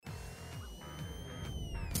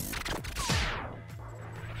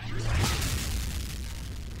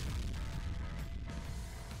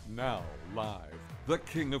Now, live, the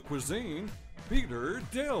king of cuisine, Peter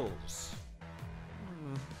Dills.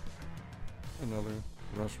 Another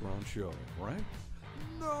restaurant show, right?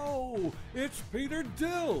 No, it's Peter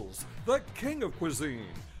Dills, the king of cuisine.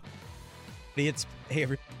 Hey,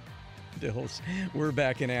 everybody. Dills. We're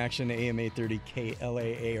back in action. AM 830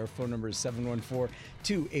 KLAA. Our phone number is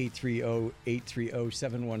 714-2830-830,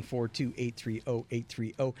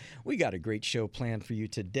 714-2830-830. We got a great show planned for you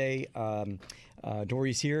today.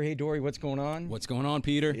 Dory's here. Hey, Dory, what's going on? What's going on,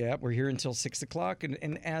 Peter? Yeah, we're here until 6 o'clock.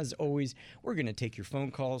 And as always, we're going to take your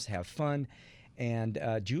phone calls, have fun. And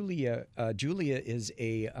Julia is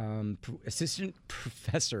a assistant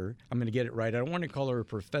professor. I'm going to get it right. I don't want to call her a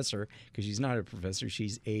professor because she's not a professor.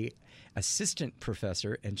 She's a assistant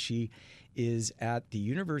professor, and she is at the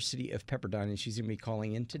University of Pepperdine, and she's going to be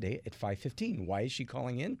calling in today at 5:15. Why is she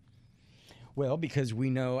calling in? Well, because we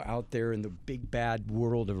know out there in the big bad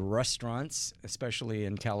world of restaurants, especially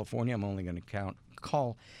in California, I'm only going to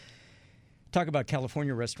talk about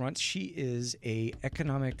California restaurants. She is a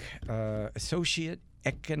associate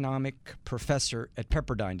economic professor at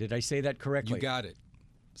Pepperdine. Did I say that correctly? You got it.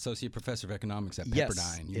 Associate professor of economics at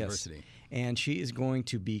Pepperdine University. Yes. And she is going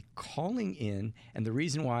to be calling in. And the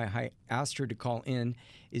reason why I asked her to call in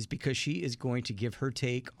is because she is going to give her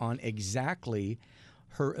take on exactly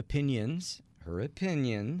her opinions,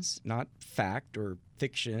 not fact or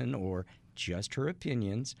fiction or just her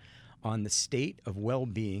opinions on the state of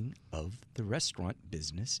well-being of the restaurant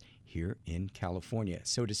business here in California.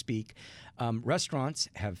 So to speak, restaurants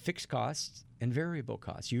have fixed costs and variable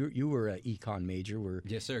costs. You were an econ major.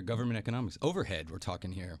 Yes, sir. Government economics. Overhead, we're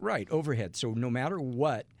talking here. Right, overhead. So no matter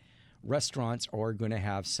what, restaurants are going to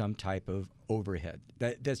have some type of overhead.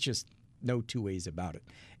 That's just no two ways about it.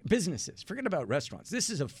 Businesses, forget about restaurants. This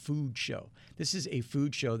is a food show. This is a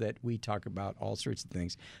food show that we talk about all sorts of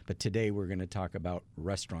things. But today we're going to talk about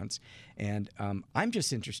restaurants. And I'm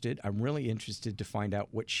really interested to find out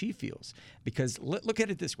what she feels. Because look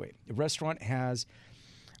at it this way. A restaurant has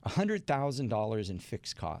 $100,000 in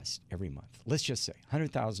fixed costs every month. Let's just say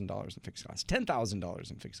 $100,000 in fixed costs,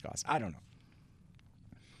 $10,000 in fixed costs. I don't know.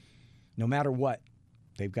 No matter what,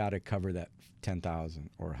 they've got to cover that $10,000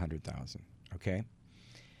 or $100,000, okay?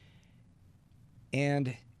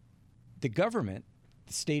 And the government,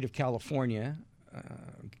 the state of California,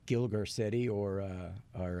 Gil Garcetti or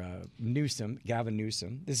Newsom, Gavin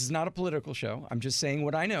Newsom. This is not a political show. I'm just saying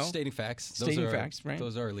what I know. Stating facts. Stating facts, right?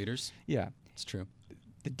 Those are our leaders. Yeah. It's true.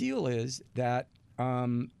 The deal is that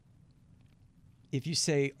if you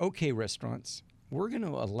say, okay, restaurants, we're going to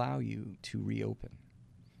allow you to reopen,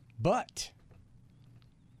 but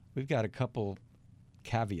we've got a couple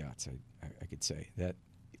caveats, I could say, that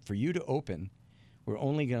for you to open, we're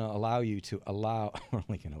only going to allow you to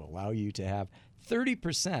have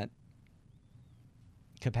 30%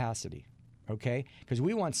 capacity, okay? Because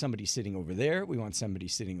we want somebody sitting over there, we want somebody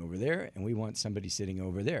sitting over there, and we want somebody sitting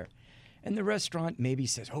over there. And the restaurant maybe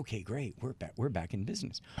says, okay, great, we're back in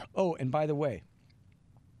business. Oh, and by the way,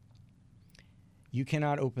 you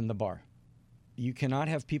cannot open the bar. You cannot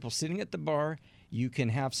have people sitting at the bar. You can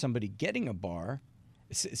have somebody getting a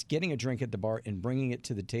drink at the bar and bringing it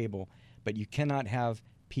to the table, but you cannot have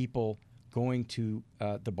people going to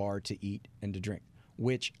the bar to eat and to drink,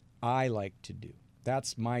 which I like to do.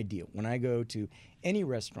 That's my deal. When I go to any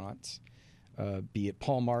restaurants, be it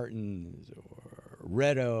Paul Martin's or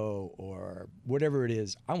Reddo or whatever it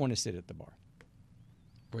is, I want to sit at the bar.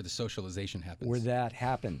 Where the socialization happens. Where that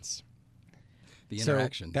happens. The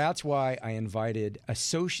interaction. So that's why I invited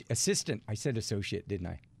assistant. I said associate, didn't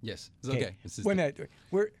I? Yes. It's okay. Wait a minute.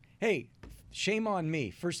 Hey, shame on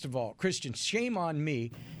me. First of all, Christian, shame on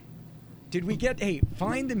me.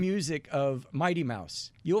 Find the music of Mighty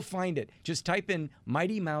Mouse. You'll find it. Just type in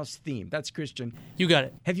Mighty Mouse theme. That's Christian. You got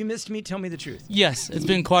it. Have you missed me? Tell me the truth. Yes, it's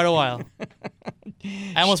been quite a while.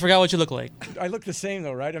 I almost forgot what you look like. I look the same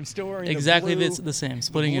though, right? I'm still wearing exactly the same.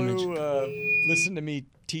 Splitting image. Listen to me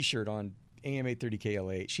T-shirt on AM 830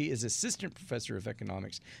 KLA. She is assistant professor of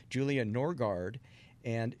economics, Julia Norgard,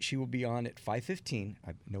 and she will be on at 5:15.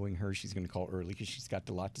 Knowing her, she's going to call early because she's got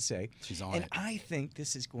a lot to say. She's on and it. I think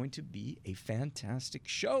this is going to be a fantastic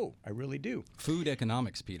show. I really do. Food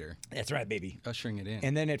economics, Peter. That's right, baby. Ushering it in.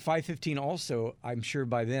 And then at 5:15 also, I'm sure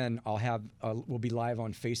by then we'll be live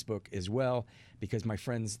on Facebook as well, because my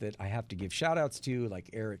friends that I have to give shout-outs to, like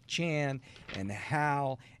Eric Chan and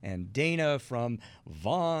Hal and Dana from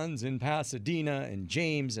Vons in Pasadena and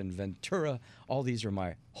James and Ventura, all these are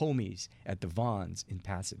my homies at the Vons in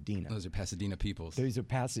Pasadena. Those are Pasadena peoples. Those are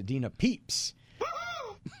Pasadena peeps.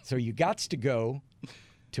 So you gots to go.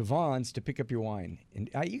 to Vaughn's to pick up your wine. And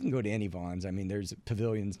you can go to any Vaughn's. I mean, there's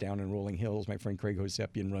pavilions down in Rolling Hills. My friend Craig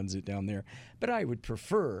Hosepian runs it down there. But I would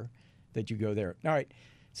prefer that you go there. All right.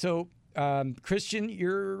 So, Christian,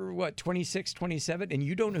 you're what, 26, 27? And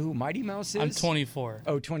you don't know who Mighty Mouse is? I'm 24.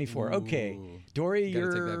 Oh, 24. Okay. Dory, Gotta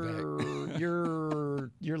take that you're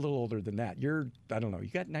a little older than that. I don't know. You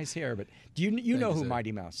got nice hair, but do you know who sir.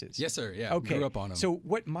 Mighty Mouse is? Yes, sir. Yeah. Okay. Grew up on him. So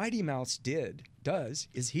what Mighty Mouse does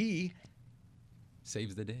is he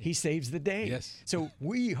Saves the day. He saves the day. Yes. So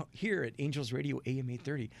we here at Angels Radio AM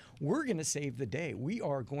 830, we're going to save the day. We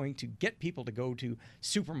are going to get people to go to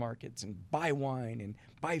supermarkets and buy wine and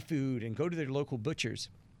buy food and go to their local butchers.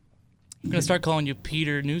 I'm going to start calling you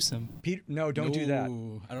Peter Newsom. Peter, no, don't do that.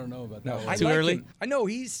 Ooh, I don't know about No, that. I Too like early? him. I know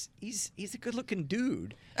he's a good-looking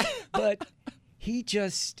dude, but he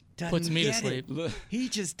just doesn't Puts me to get sleep. it. He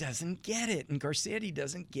just doesn't get it, and Garcetti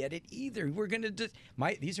doesn't get it either. We're gonna just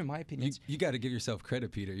these are my opinions. You got to give yourself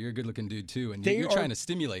credit, Peter. You're a good-looking dude too, and They you're are- trying to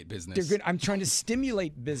stimulate business. They're good. I'm trying to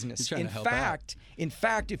stimulate business. You're trying to help out. In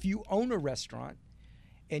fact, if you own a restaurant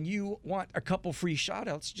and you want a couple free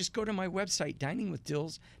shout-outs, just go to my website,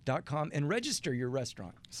 diningwithdills.com, and register your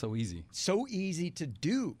restaurant. So easy. So easy to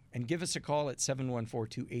do. And give us a call at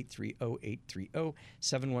 714-283-0830,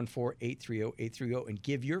 714-830-830, and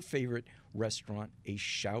give your favorite restaurant a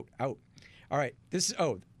shout-out. All right.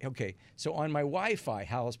 Okay. So on my Wi-Fi,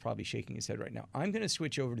 Hal is probably shaking his head right now. I'm going to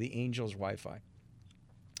switch over to the Angels Wi-Fi.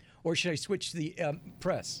 Or should I switch to the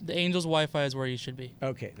press? The Angels Wi-Fi is where you should be.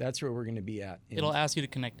 Okay, that's where we're going to be at. It'll ask you to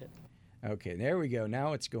connect it. Okay, there we go.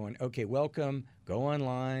 Now it's going. Okay, welcome. Go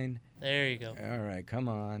online. There you go. All right, come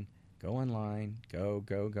on. Go online. Go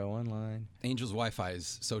online. Angels Wi-Fi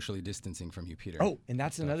is socially distancing from you, Peter. Oh, and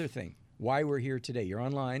that's another thing. Why we're here today. You're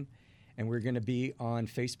online, and we're going to be on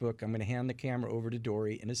Facebook. I'm going to hand the camera over to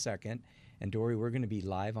Dory in a second. And Dory, we're going to be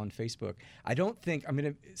live on Facebook. I don't think I'm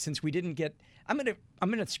going to, since we didn't get, I'm going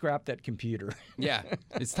to scrap that computer. Yeah,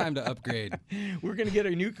 it's time to upgrade. We're going to get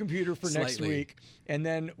a new computer for next Slightly. week, and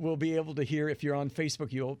then we'll be able to hear, if you're on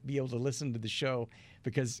Facebook, you'll be able to listen to the show,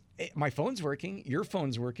 because my phone's working, your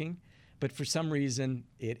phone's working, but for some reason,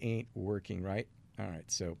 it ain't working, right? All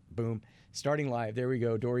right, so boom, starting live. There we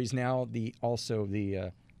go. Dory's now also the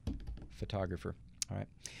photographer. All right.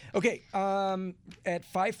 Okay, at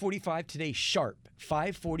 5:45 today sharp,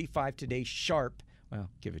 5:45 today sharp, well,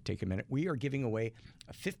 take a minute, we are giving away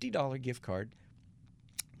a $50 gift card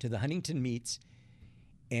to the Huntington Meats.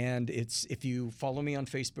 And it's, if you follow me on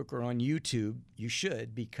Facebook or on YouTube, you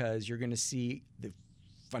should, because you're going to see the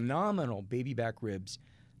phenomenal baby back ribs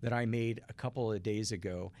that I made a couple of days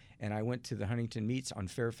ago. And I went to the Huntington Meats on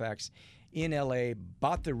Fairfax in LA,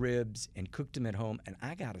 bought the ribs, and cooked them at home. And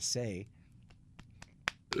I got to say,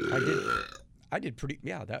 I did pretty,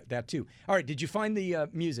 yeah, that too. All right, did you find the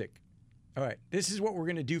music? All right, this is what we're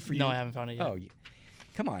going to do for you. No, I haven't found it yet. Oh, yeah.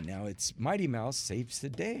 Come on now. It's Mighty Mouse Saves the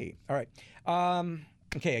Day. All right.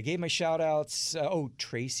 Okay, I gave my shout-outs.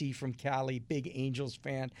 Tracy from Cali, big Angels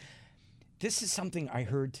fan. This is something I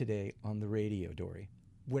heard today on the radio, Dory.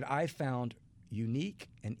 What I found unique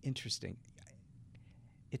and interesting.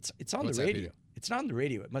 It's on What's the that, radio. Peter? It's not on the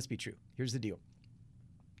radio. It must be true. Here's the deal.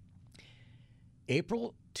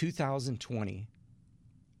 April 2020,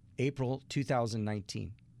 April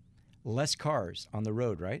 2019. Less cars on the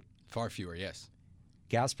road, right? Far fewer, yes.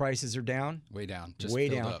 Gas prices are down. Way down. Just Way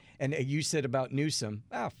filled down. up. And you said about Newsom.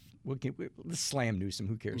 Let's slam Newsom.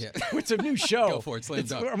 Who cares? Yeah. It's a new show. Go for it. Slam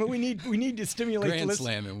dunk. I mean, we need to stimulate Grand the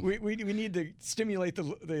slam him. We need to stimulate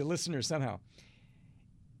the listeners somehow.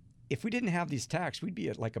 If we didn't have these tax, we'd be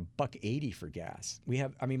at like $1.80 for gas.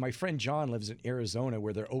 My friend John lives in Arizona,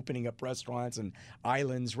 where they're opening up restaurants, and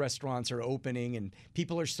islands restaurants are opening, and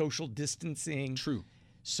people are social distancing. True.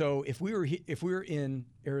 So if we were in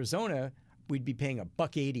Arizona, we'd be paying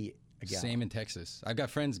 $1.80 a gallon. Same in Texas. I've got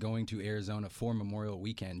friends going to Arizona for Memorial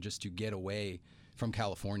Weekend just to get away from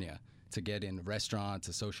California, to get in restaurants,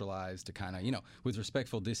 to socialize, to kind of, with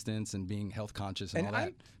respectful distance and being health conscious and all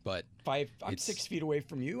that. But I'm 6 feet away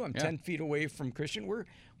from you. I'm 10 feet away from Christian. We're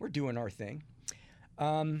doing our thing.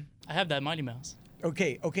 I have that Mighty Mouse.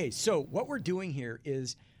 Okay. So what we're doing here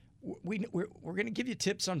is we're going to give you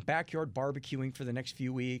tips on backyard barbecuing for the next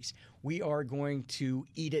few weeks. We are going to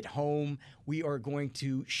eat at home. We are going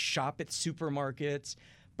to shop at supermarkets.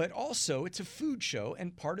 But also, it's a food show,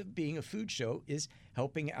 and part of being a food show is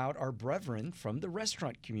helping out our brethren from the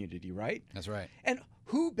restaurant community, right? that's right. And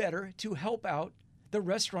who better to help out the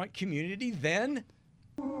restaurant community than...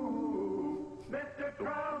 Mr.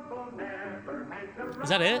 Trump never hangs around Is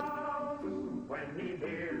that it? when he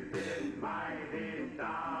hears this mighty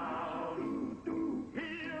sound.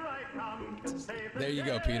 Here I come to save the There you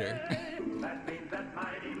go, Peter. day. That means that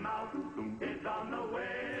Mighty Mouse is on the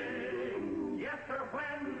way. Yes, sir,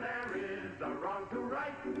 when there is a wrong to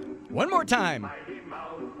right, One more time. Mighty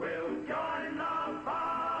Mouse will join the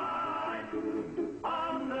fight.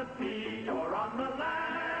 On the sea or on the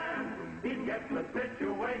land, he gets the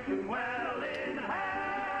situation well in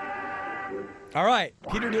hand. All right,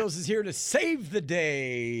 Peter Dills is here to save the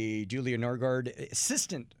day. Julia Norgard,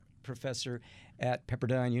 assistant professor at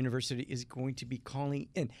Pepperdine University, is going to be calling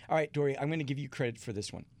in. All right, Dory, I'm going to give you credit for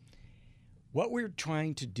this one. What we're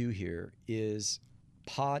trying to do here is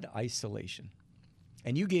pod isolation.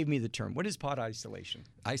 And you gave me the term. What is pod isolation?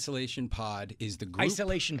 Isolation pod is the group.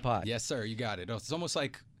 Isolation pod. Yes, sir. You got it. It's almost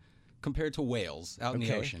like compared to whales out in the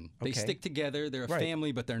Okay, ocean. They okay. stick together. They're a Right.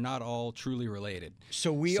 family, but they're not all truly related.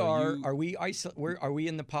 So we So are. you- Are we are we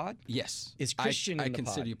in the pod? Yes. Is Christian I in the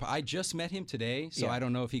consider pod? you. I just met him today, so Yeah. I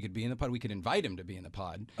don't know if he could be in the pod. We could invite him to be in the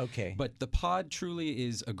pod. Okay. But the pod truly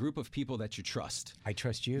is a group of people that you trust. I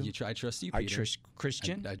trust you. I trust you, I Peter. trust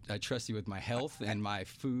Christian. I trust you with my health and my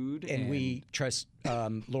food. And we trust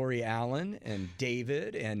Lori Allen and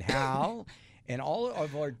David and Hal and all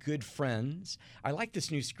of our good friends. I like this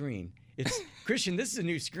new screen. It's Christian. This is a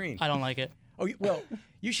new screen. I don't like it. Oh well,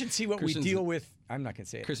 you should see what Christian's- we deal with. I'm not gonna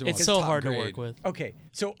say it. Christian It's wants so top hard to grade. work with. Okay,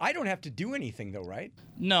 so I don't have to do anything though, right?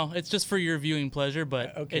 No, it's just for your viewing pleasure,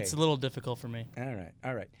 but Okay. it's a little difficult for me.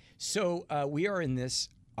 All right. So we are in this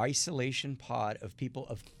isolation pod of people,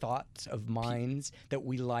 of thoughts, of minds that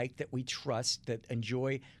we like, that we trust, that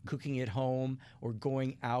enjoy cooking at home or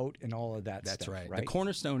going out and all of that That's stuff. right. Right. The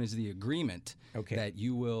cornerstone is the agreement Okay. that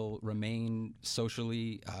you will remain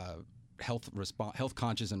socially health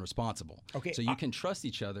conscious and responsible. Okay, So you can trust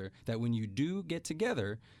each other that when you do get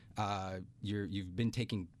together, you've been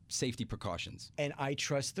taking safety precautions. And I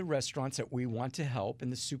trust the restaurants that we want to help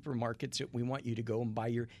and the supermarkets that we want you to go and buy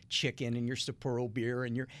your chicken and your Sapporo beer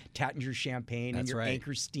and your Tattinger champagne and That's your right.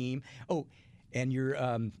 Anchor Steam. Oh, and your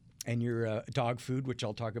dog food, which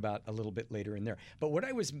I'll talk about a little bit later in there. But what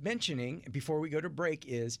I was mentioning before we go to break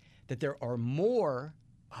is that there are more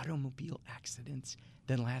automobile accidents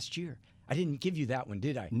than last year. I didn't give you that one,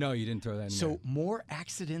 did I? No, you didn't throw that in So there. more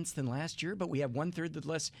accidents than last year, but we have 1/3 the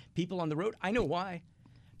less people on the road. I know why.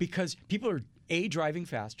 Because people are driving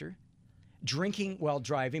faster, drinking while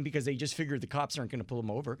driving because they just figured the cops aren't going to pull them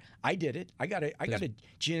over. I did it. I got a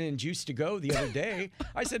gin and juice to go the other day.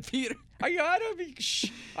 I said, Peter, I gotta be.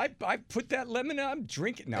 I put that lemon. I'm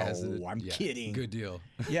drinking. No, I'm Yeah, kidding. Good deal.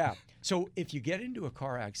 Yeah. So if you get into a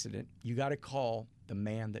car accident, you got to call the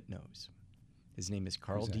man that knows. His name is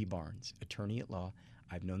Carl D. Barnes, attorney at law.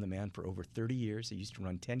 I've known the man for over 30 years. I used to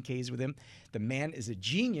run 10Ks with him. The man is a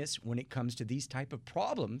genius when it comes to these type of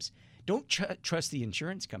problems. Don't trust the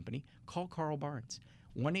insurance company. Call Carl Barnes,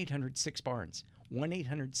 1-800-6-BARNES,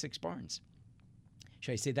 1-800-6-BARNES.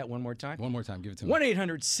 Should I say that one more time? One more time. Give it to me.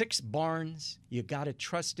 1-800-6-BARNES. You got to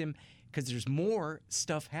trust him because there's more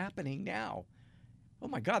stuff happening now. Oh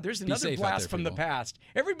my God, there's another safe out blast there, from the people. past.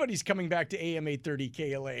 Everybody's coming back to AM 830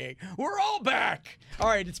 KLAA. We're all back. All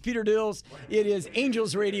right, it's Peter Dills. It is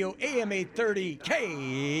Angels Radio, AM 830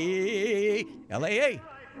 KLAA.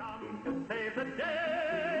 Come to save the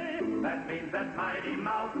day. That means that Mighty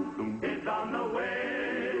Mouse is on the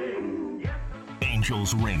way. Yes,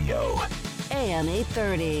 Angels Radio. AM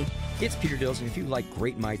 830. It's Peter Dills, and if you like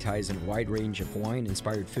great Mai Tais and a wide range of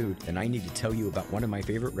Hawaiian-inspired food, then I need to tell you about one of my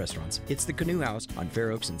favorite restaurants. It's the Canoe House on Fair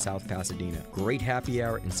Oaks in South Pasadena. Great happy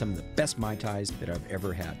hour and some of the best Mai Tais that I've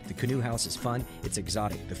ever had. The Canoe House is fun, it's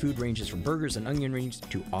exotic. The food ranges from burgers and onion rings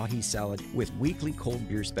to ahi salad with weekly cold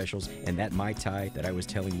beer specials and that Mai Tai that I was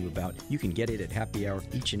telling you about. You can get it at happy hour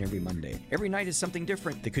each and every Monday. Every night is something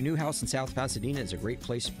different. The Canoe House in South Pasadena is a great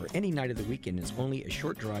place for any night of the week, and it's only a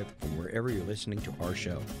short drive from wherever you're listening to our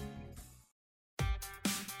show.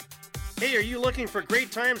 Hey, are you looking for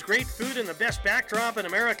great times, great food, and the best backdrop in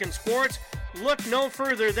American sports? Look no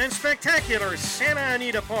further than spectacular Santa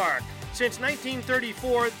Anita Park. Since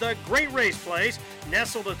 1934, the Great Race Place,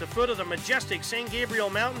 nestled at the foot of the majestic St.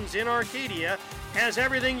 Gabriel Mountains in Arcadia, has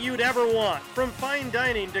everything you'd ever want. From fine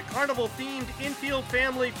dining to carnival-themed infield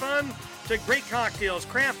family fun to great cocktails,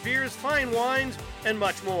 craft beers, fine wines, and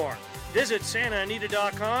much more. Visit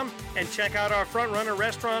SantaAnita.com and check out our Frontrunner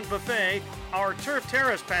Restaurant Buffet, our Turf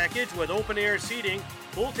Terrace package with open-air seating,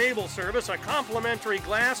 full table service, a complimentary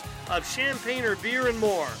glass of champagne or beer, and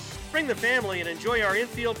more. Bring the family and enjoy our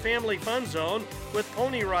infield family fun zone with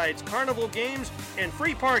pony rides, carnival games, and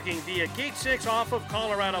free parking via Gate 6 off of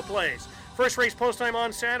Colorado Place. First race post time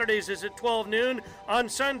on Saturdays is at 12 noon, on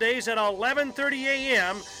Sundays at 11:30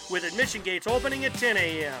 a.m., with admission gates opening at 10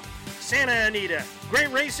 a.m. Santa Anita, great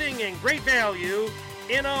racing and great value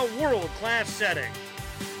in a world-class setting.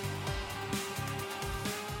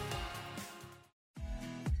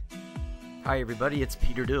 Hi, everybody. It's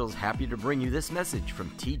Peter Dills, happy to bring you this message from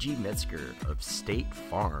T.G. Metzger of State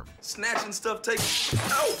Farm. Snatching stuff takes...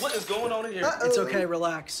 Oh, what is going on in here? It's okay,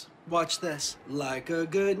 relax. Watch this. Like a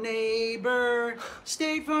good neighbor,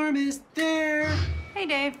 State Farm is there. Hey,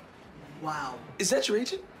 Dave. Wow. Is that your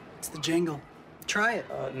agent? It's the jingle. Try it.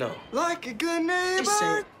 No. Like a good neighbor. Just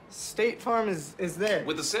say it. State Farm is there.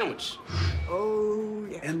 With a sandwich. Oh,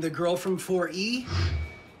 yeah. And the girl from 4E?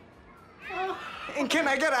 And can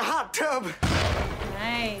I get a hot tub?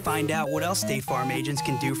 Nice. Find out what else State Farm agents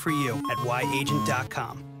can do for you at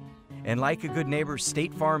yagent.com. And like a good neighbor,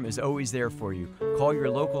 State Farm is always there for you. Call your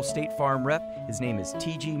local State Farm rep. His name is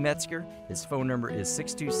T.G. Metzger. His phone number is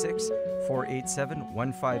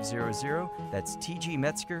 626-487-1500. That's T.G.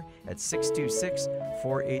 Metzger at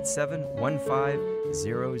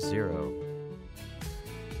 626-487-1500.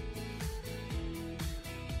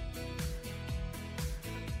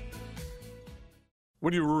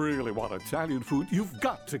 When you really want Italian food, you've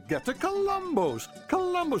got to get to Columbo's.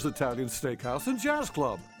 Columbo's Italian Steakhouse and Jazz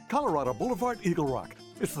Club. Colorado Boulevard, Eagle Rock.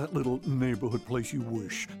 It's that little neighborhood place you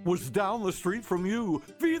wish was down the street from you.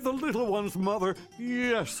 Be the little one's mother.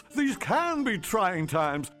 Yes, these can be trying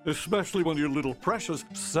times, especially when your little precious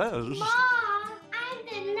says... Mom, I'm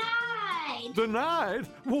denied. Denied?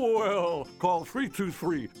 Well, call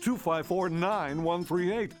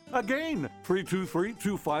 323-254-9138. Again,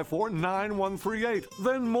 323-254-9138.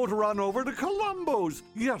 Then motor on over to Columbo's.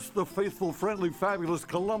 Yes, the faithful, friendly, fabulous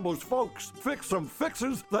Columbo's folks. Fix some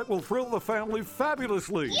fixes that will thrill the family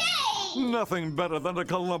fabulously. Yay! Nothing better than a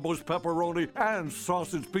Columbo's pepperoni and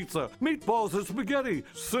sausage pizza, meatballs and spaghetti,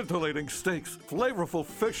 scintillating steaks, flavorful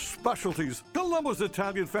fish specialties, Columbo's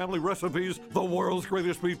Italian family recipes, the world's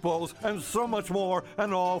greatest meatballs, and so much more,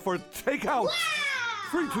 and all for takeout. Wow!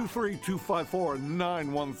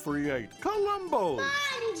 323-254-9138. Columbo's.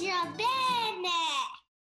 Mangia bene.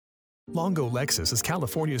 Longo Lexus is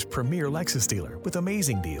California's premier Lexus dealer with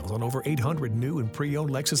amazing deals on over 800 new and pre-owned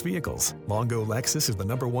Lexus vehicles. Longo Lexus is the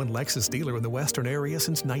 #1 Lexus dealer in the Western area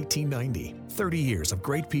since 1990. 30 years of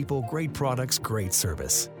great people, great products, great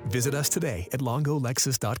service. Visit us today at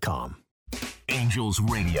longolexus.com. Angels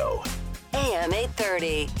Radio. AM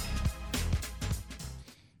 830.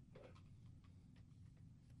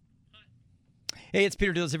 Hey, it's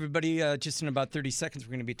Peter Dills, everybody. Just in about 30 seconds, we're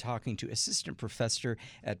going to be talking to assistant professor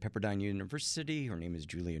at Pepperdine University. Her name is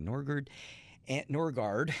Julia Norgard.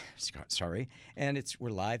 Sorry. And we're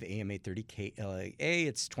live, AM 830 KLAA.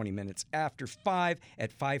 It's 20 minutes after 5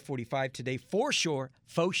 at 5:45 today. For sure,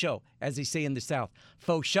 faux show, as they say in the South.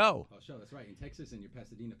 Faux show. Faux show, that's right. In Texas and your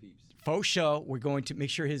Pasadena peeps. Faux show, we're going to make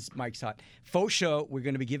sure his mic's hot. Faux show, we're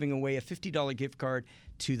going to be giving away a $50 gift card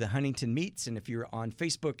to the Huntington Meats. And if you're on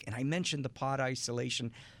Facebook, and I mentioned the pod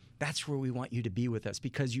isolation, that's where we want you to be with us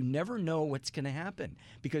because you never know what's going to happen.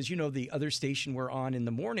 Because, you know, the other station we're on in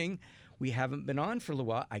the morning, we haven't been on for a little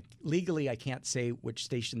while. Legally, I can't say which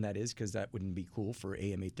station that is because that wouldn't be cool for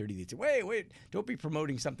AM 830. They'd say, wait, don't be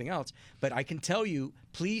promoting something else. But I can tell you,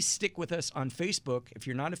 please stick with us on Facebook. If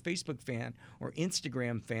you're not a Facebook fan or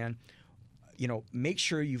Instagram fan, you know, make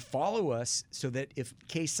sure you follow us so that if in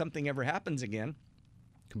case something ever happens again,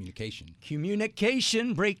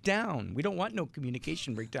 Communication breakdown. We don't want no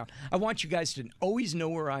communication breakdown. I want you guys to always know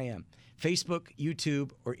where I am. Facebook,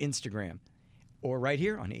 YouTube, or Instagram. Or right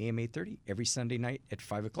here on AM 830 every Sunday night at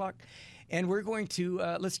 5 o'clock. And we're going to,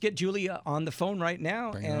 let's get Julia on the phone right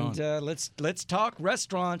now. Let's talk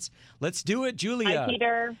restaurants. Let's do it, Julia. Hi,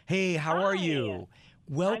 Peter. Hey, how are you?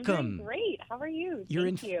 Welcome. I'm doing great. How are you?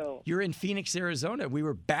 Thank you. You're in Phoenix, Arizona. We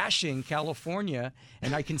were bashing California,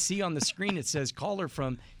 and I can see on the screen it says caller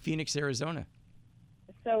from Phoenix, Arizona.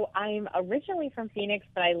 So I'm originally from Phoenix,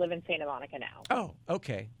 but I live in Santa Monica now. Oh,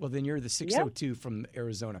 okay. Well, then you're the 602 from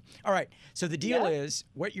Arizona. All right. So the deal is,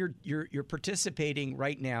 what you're participating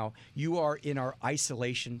right now. You are in our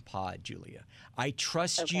isolation pod, Julia. I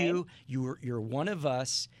trust you. You're one of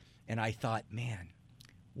us, and I thought, man,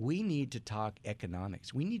 we need to talk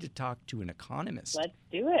economics. We need to talk to an economist. Let's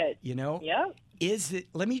do it. You know? Yep.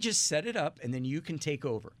 Let me just set it up, and then you can take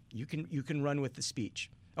over. You can run with the speech.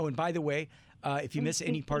 Oh, and by the way, if you miss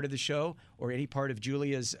any part of the show or any part of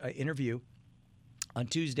Julia's interview on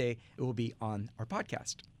Tuesday, it will be on our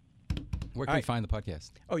podcast. Where can we find the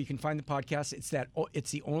podcast? Oh, you can find the podcast. It's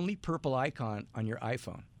the only purple icon on your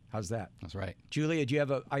iPhone. How's that? That's right. Julia, do you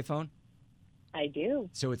have an iPhone? I do.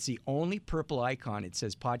 So it's the only purple icon. It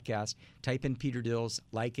says podcast. Type in Peter Dills,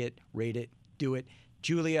 like it, rate it, do it.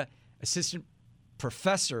 Julia, assistant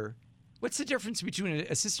professor. What's the difference between an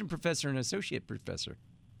assistant professor and an associate professor?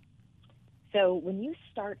 So when you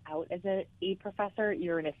start out as a professor,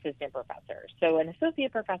 you're an assistant professor. So an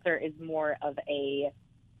associate professor is more of a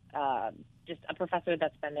just a professor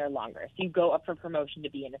that's been there longer. So you go up for promotion to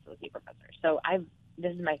be an associate professor. So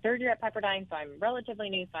this is my third year at Pepperdine, so I'm relatively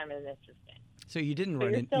new, so I'm an assistant. So you didn't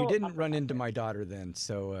run into my daughter then.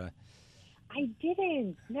 So I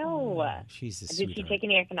didn't. No. She's a Did sweetheart. she take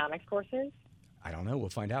any economics courses? I don't know. We'll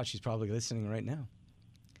find out. She's probably listening right now.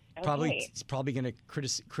 Okay. Probably going to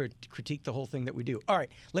critique the whole thing that we do. All right,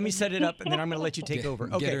 let me set it up, and then I'm going to let you take over.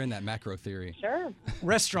 Okay. Get her in that macro theory. Sure.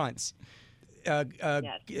 Restaurants.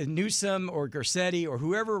 Newsom or Garcetti or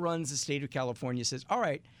whoever runs the state of California says, all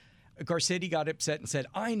right, Garcetti got upset and said,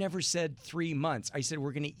 I never said 3 months. I said,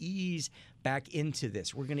 we're going to ease back into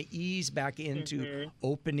this. We're going to ease back into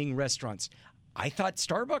opening restaurants. I thought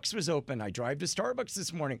Starbucks was open. I drive to Starbucks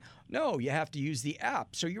this morning. No, you have to use the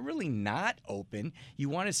app. So you're really not open. You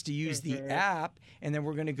want us to use the app, and then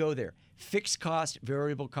we're going to go there. Fixed cost,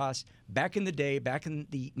 variable cost. Back in the day, back in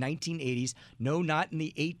the 1980s, no, not in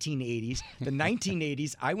the 1880s, the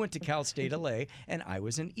 1980s, I went to Cal State LA, and I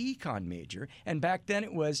was an econ major. And back then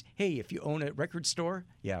it was, hey, if you own a record store,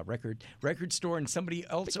 record store, and somebody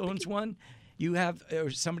else owns one, you have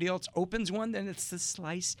somebody else opens one, then it's the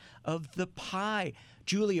slice of the pie.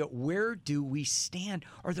 Julia, where do we stand?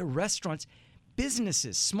 Are the restaurants,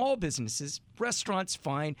 businesses, small businesses, restaurants,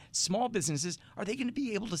 fine, small businesses, are they going to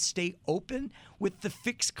be able to stay open with the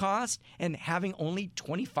fixed cost and having only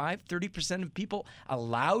 25, 30% of people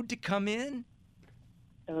allowed to come in?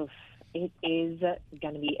 Oof. It is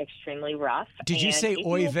going to be extremely rough. Did you say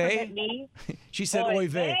oy vey? She said oy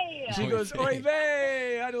vey. She goes, oy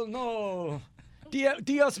vey, I don't know.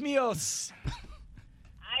 Dios míos.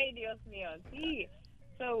 Ay, Dios mío. Sí.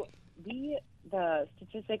 So the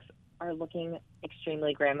statistics are looking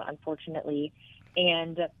extremely grim, unfortunately.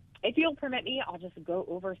 And if you'll permit me, I'll just go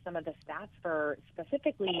over some of the stats for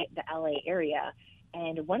specifically the LA area.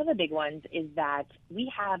 And one of the big ones is that we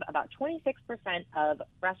have about 26% of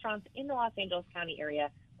restaurants in the Los Angeles County area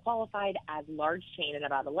qualified as large chain and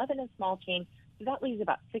about 11 as small chain. So that leaves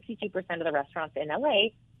about 62% of the restaurants in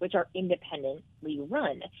LA, which are independently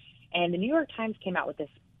run. And the New York Times came out with this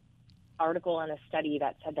article and a study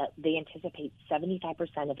that said that they anticipate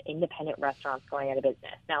 75% of independent restaurants going out of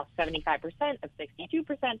business. Now, 75% of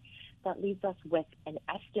 62%, that leaves us with an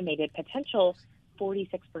estimated potential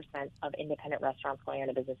 46% of independent restaurants going out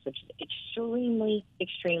of business, which is extremely,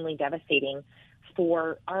 extremely devastating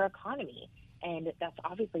for our economy. And that's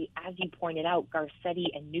obviously, as you pointed out, Garcetti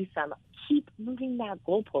and Newsom keep moving that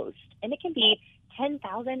goalpost. And it can be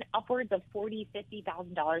 $10,000, upwards of $40,000,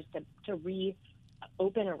 $50,000 to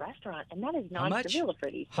reopen a restaurant. And that is non-trivial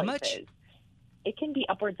for these places. How much? It can be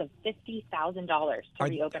upwards of $50,000 to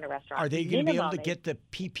reopen a restaurant. Are they going to be able to get the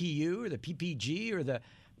PPU or the PPG or the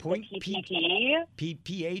point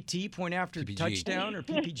PPAT, point after PPG. Touchdown, or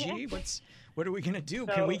PPG? What are we going to do?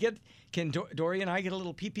 So, can Dory and I get a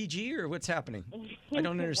little PPG, or what's happening? I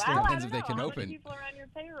don't understand. Well, Depends if they can How open. many people are on your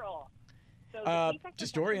payroll? So the Paycheck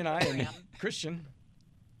Just Dory and I and Protection Christian.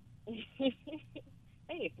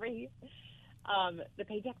 Hey, 3. The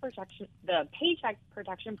Paycheck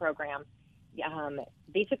Protection Program.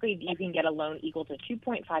 Basically, you can get a loan equal to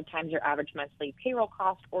 2.5 times your average monthly payroll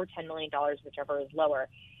cost, or $10 million, whichever is lower.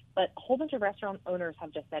 But a whole bunch of restaurant owners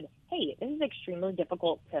have just said, hey, this is extremely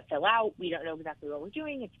difficult to fill out. We don't know exactly what we're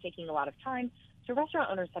doing. It's taking a lot of time. So restaurant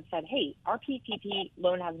owners have said, hey, our PPP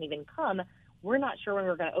loan hasn't even come. We're not sure when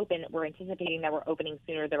we're going to open. We're anticipating that we're opening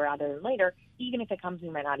sooner rather than later. Even if it comes, we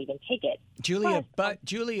might not even take it. Julia,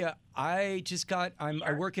 I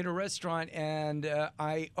work at a restaurant, and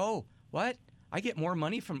what? I get more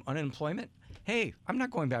money from unemployment? Hey, I'm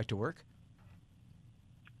not going back to work.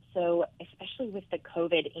 So especially with the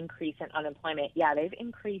COVID increase in unemployment, they've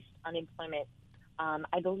increased unemployment.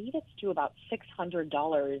 I believe it's to about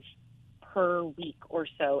 $600 per week or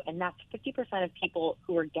so. And that's 50% of people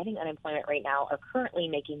who are getting unemployment right now are currently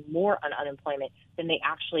making more on unemployment than they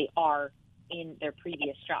actually are in their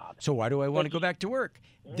previous job. So why do I want to go back to work?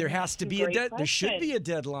 There has to be there should be a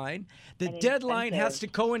deadline. The deadline has to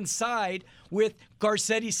coincide with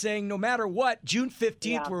Garcetti saying no matter what, June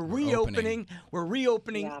 15th, we're reopening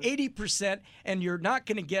 80%, and you're not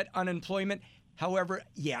going to get unemployment. However,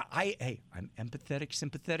 I'm empathetic,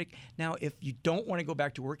 sympathetic. Now, if you don't want to go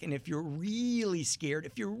back to work, and if you're really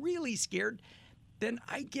scared, then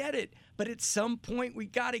I get it. But at some point, we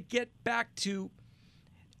got to get back to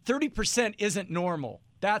 30% isn't normal.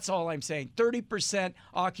 That's all I'm saying. 30%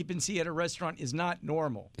 occupancy at a restaurant is not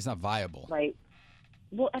normal. It's not viable. Right.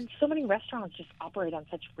 Well, and so many restaurants just operate on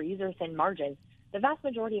such razor-thin margins. The vast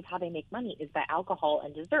majority of how they make money is by alcohol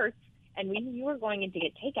and desserts. And when you are going in to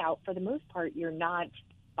get takeout, for the most part, you're not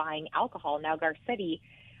buying alcohol. Now, Garcetti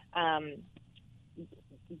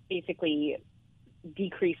basically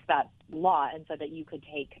decreased that law and said that you could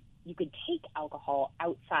take alcohol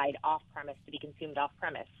outside off premise to be consumed off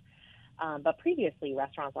premise. But previously,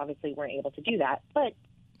 restaurants obviously weren't able to do that. But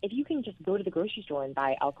if you can just go to the grocery store and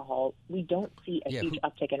buy alcohol, we don't see a huge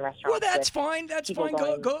uptick in restaurants. Well, that's fine. That's fine.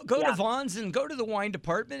 Go yeah. to Vaughn's and go to the wine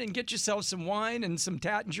department and get yourself some wine and some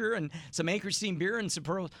Tattinger and some Anchorstein beer and some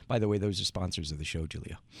Pearl. By the way, those are sponsors of the show,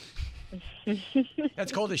 Julia.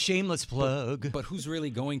 That's called a shameless plug. But who's really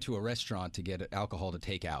going to a restaurant to get alcohol to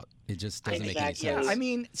take out? It just doesn't make any sense. Yeah, I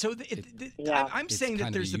mean, so I'm saying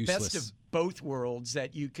that there's the best of both worlds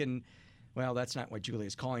that you can. Well, that's not what Julia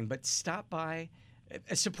is calling, but stop by.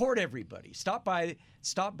 Support everybody. Stop by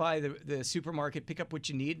the supermarket, pick up what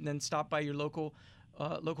you need, and then stop by your local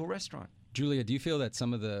restaurant. Julia, do you feel that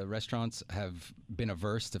some of the restaurants have been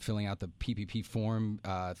averse to filling out the PPP form,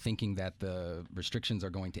 thinking that the restrictions are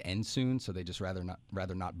going to end soon, so they just rather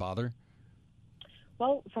not bother?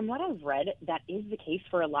 Well, from what I've read, that is the case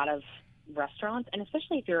for a lot of restaurants, and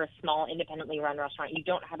especially if you're a small, independently run restaurant, you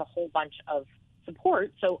don't have a whole bunch of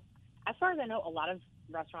support. So as far as I know, a lot of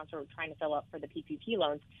restaurants are trying to fill up for the PPP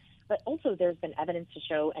loans, but also there's been evidence to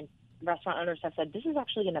show, and restaurant owners have said, this is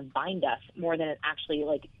actually going to bind us more than it actually,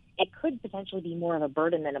 it could potentially be more of a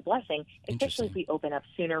burden than a blessing, especially if we open up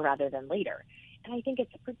sooner rather than later. And I think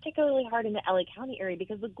it's particularly hard in the LA County area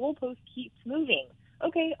because the goalpost keeps moving.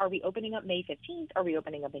 Okay, are we opening up May 15th? Are we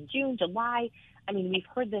opening up in June, July? I mean, we've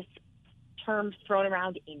heard this term thrown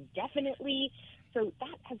around indefinitely. So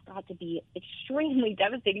that has got to be extremely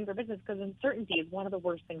devastating for business because uncertainty is one of the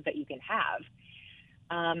worst things that you can have.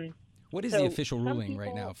 What is the official ruling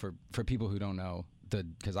right now for people who don't know?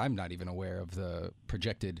 Because I'm not even aware of the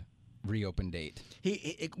projected reopen date.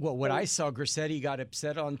 What I saw, Grissetti got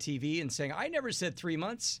upset on TV and saying, I never said 3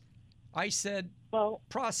 months. I said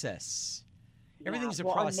process. Everything's a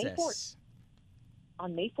process.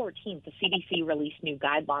 On May 14th, the CDC released new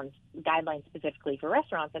guidelines specifically for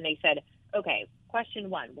restaurants, and they said, okay, question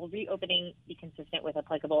 1, will reopening be consistent with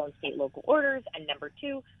applicable and state local orders? And number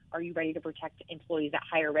 2, are you ready to protect employees at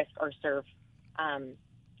higher risk or serve,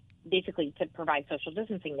 basically to provide social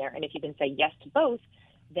distancing there? And if you can say yes to both,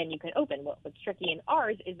 then you can open. What's tricky in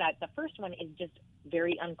ours is that the first one is just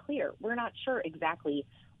very unclear. We're not sure exactly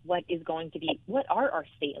what are our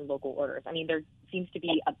state and local orders. I mean, there seems to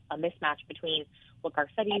be a mismatch between what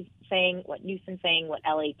Garcetti's saying, what Newsom's saying, what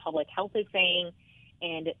LA Public Health is saying.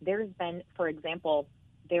 And there's been, for example,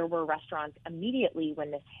 there were restaurants immediately when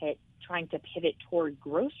this hit trying to pivot toward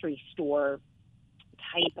grocery store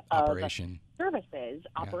type of services,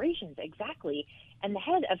 operations, exactly. And the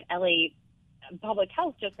head of LA Public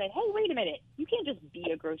Health just said, hey, wait a minute, you can't just be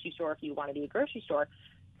a grocery store if you want to be a grocery store.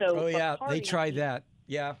 So they tried that.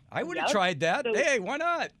 Yeah, I would have tried that. So, hey, why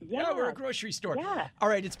not? Yeah, we're a grocery store. Yeah. All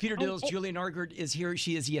right, it's Peter Dills. Julia Nargard is here.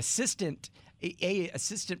 She is the assistant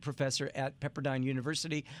professor at Pepperdine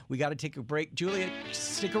University. We got to take a break. Julia,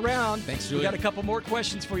 stick around. Thanks, Julia. We got a couple more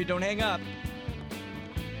questions for you. Don't hang up.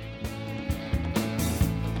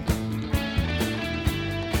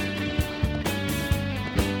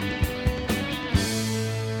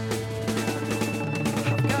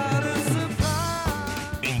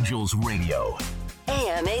 Angels Radio.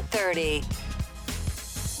 AM 830.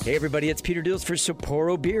 Hey everybody, it's Peter Dills for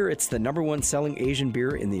Sapporo Beer. It's the #1 selling Asian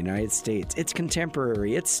beer in the United States. It's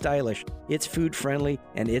contemporary, it's stylish, it's food friendly,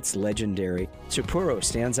 and it's legendary. Sapporo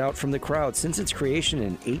stands out from the crowd. Since its creation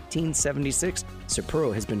in 1876,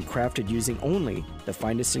 Sapporo has been crafted using only the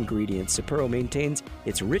finest ingredients. Sapporo maintains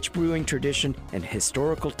its rich brewing tradition and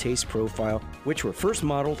historical taste profile, which were first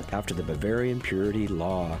modeled after the Bavarian purity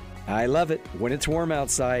law. I love it. When it's warm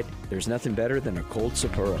outside, there's nothing better than a cold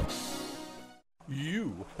Sapporo.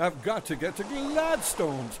 You have got to get to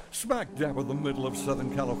Gladstone's, smack dab in the middle of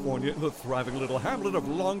Southern California, in the thriving little hamlet of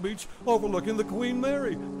Long Beach, overlooking the Queen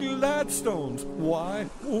Mary. Gladstone's. Why?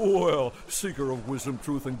 Well, seeker of wisdom,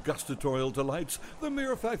 truth, and gustatorial delights, the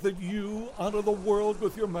mere fact that you honor the world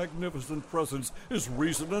with your magnificent presence is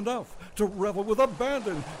reason enough to revel with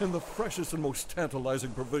abandon in the freshest and most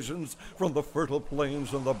tantalizing provisions from the fertile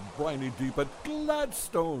plains and the briny deep at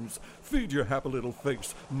Gladstone's. Feed your happy little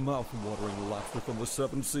face mouth-watering laughter from the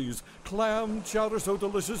 7 seas. Clam chowder so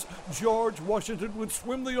delicious, George Washington would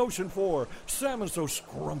swim the ocean for. Salmon so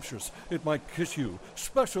scrumptious, it might kiss you.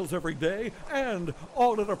 Specials every day, and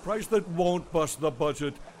all at a price that won't bust the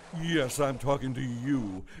budget. Yes, I'm talking to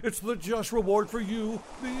you. It's the just reward for you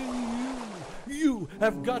being you. You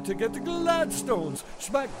have got to get to Gladstone's,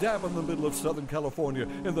 smack dab in the middle of Southern California,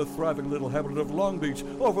 in the thriving little hamlet of Long Beach,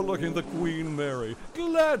 overlooking the Queen Mary.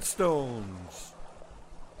 Gladstone's.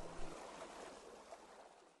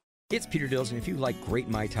 It's Peter Dills, and if you like great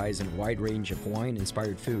Mai Tais and a wide range of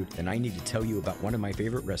Hawaiian-inspired food, then I need to tell you about one of my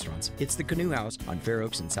favorite restaurants. It's the Canoe House on Fair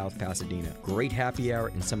Oaks in South Pasadena. Great happy hour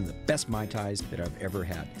and some of the best Mai Tais that I've ever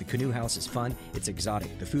had. The Canoe House is fun, it's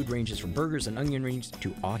exotic. The food ranges from burgers and onion rings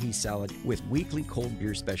to ahi salad with weekly cold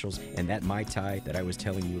beer specials, and that Mai Tai that I was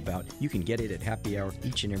telling you about, you can get it at happy hour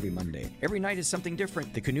each and every Monday. Every night is something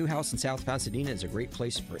different. The Canoe House in South Pasadena is a great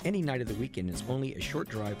place for any night of the week, and it's only a short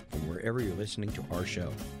drive from wherever you're listening to our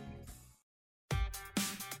show.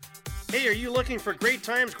 Hey, are you looking for great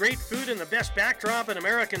times, great food, and the best backdrop in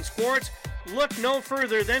American sports? Look no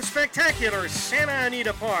further than spectacular Santa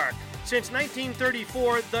Anita Park. Since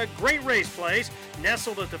 1934, the Great Race Place,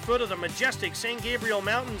 nestled at the foot of the majestic St. Gabriel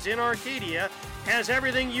Mountains in Arcadia, has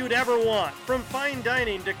everything you'd ever want. From fine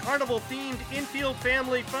dining to carnival-themed infield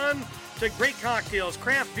family fun to great cocktails,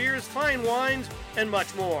 craft beers, fine wines, and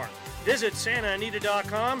much more. Visit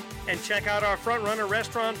SantaAnita.com and check out our Frontrunner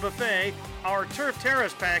Restaurant Buffet, our Turf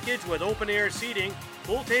Terrace package with open-air seating,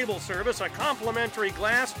 full table service, a complimentary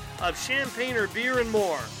glass of champagne or beer, and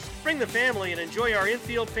more. Bring the family and enjoy our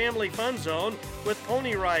infield family fun zone with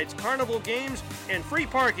pony rides, carnival games, and free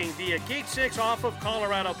parking via Gate 6 off of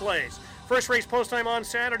Colorado Place. First race post time on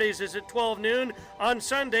Saturdays is at 12 noon, on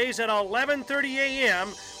Sundays at 11:30 a.m.,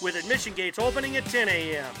 with admission gates opening at 10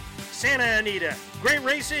 a.m. Santa Anita, great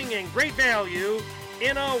racing and great value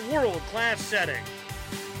in a world-class setting.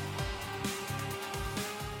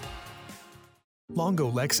 Longo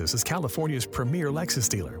Lexus is California's premier Lexus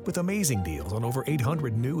dealer with amazing deals on over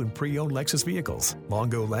 800 new and pre-owned Lexus vehicles.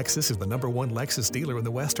 Longo Lexus is the #1 Lexus dealer in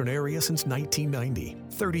the Western area since 1990.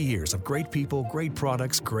 30 years of great people, great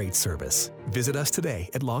products, great service. Visit us today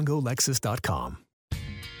at longolexus.com.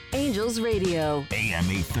 Angels Radio. AM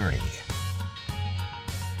 830.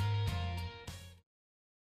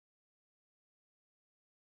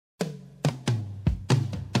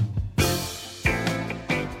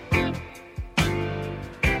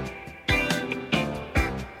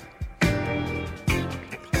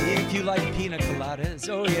 If you like pina coladas,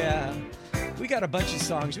 oh yeah. We got a bunch of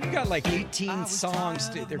songs. We've got like 18 songs.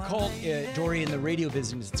 They're called, Dory, in the radio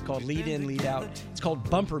business, it's called lead in, lead out. It's called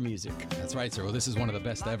bumper music. That's right, sir. Well, this is one of the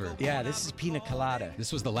best ever. Yeah, this is Pina Colada.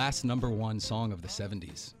 This was the last #1 song of the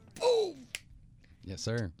 70s. Oh! Yes,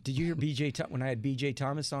 sir. Did you hear when I had B.J.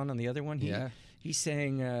 Thomas on the other one? He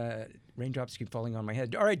sang Raindrops Keep Falling on My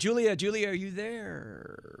Head. All right, Julia, are you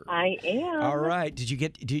there? I am. All right. Did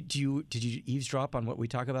you eavesdrop on what we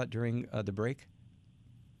talk about during the break?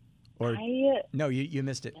 Or no, you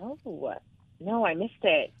missed it. No, I missed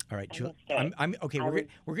it. All right, Julia. I'm okay.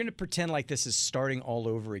 We're going to pretend like this is starting all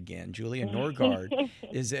over again. Julia Norgard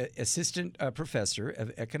is an assistant professor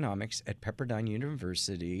of economics at Pepperdine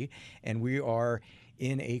University, and we are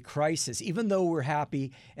in a crisis. Even though we're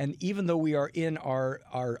happy, and even though we are in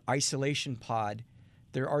our isolation pod,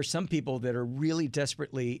 there are some people that are really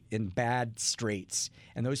desperately in bad straits,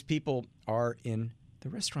 and those people are in the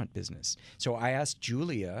restaurant business. So I asked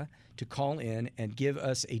Julia to call in and give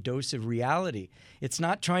us a dose of reality. It's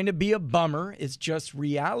not trying to be a bummer. It's just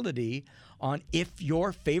reality on if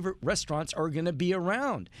your favorite restaurants are going to be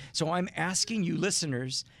around. So I'm asking you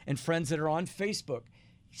listeners and friends that are on Facebook,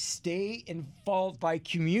 stay involved by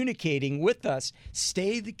communicating with us.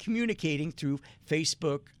 Stay communicating through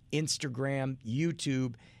Facebook, Instagram,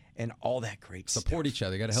 YouTube, and all that great stuff. Support each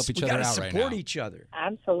other. You got to help each other out right now. Support each other.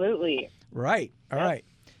 Absolutely. Right. All right.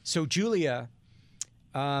 So, Julia,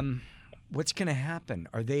 what's going to happen?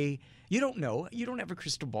 Are they? You don't know. You don't have a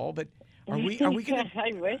crystal ball, but are we going to?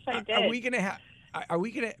 I wish I did. Are we going to have? Are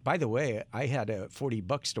we going to? By the way, I had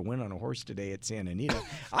 $40 to win on a horse today at Santa Anita.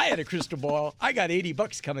 I had a crystal ball. I got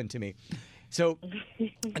 $80 coming to me. So,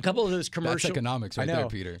 a couple of those commercials. That's economics right there,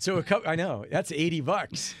 Peter. So I know that's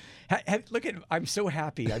 $80. Look at, I'm so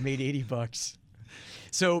happy I made $80.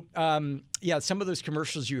 So, some of those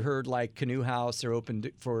commercials you heard, like Canoe House, they're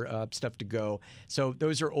open for stuff to go. So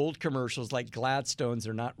those are old commercials, like Gladstone's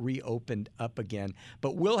are not reopened up again.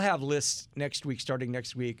 But we'll have lists starting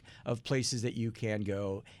next week, of places that you can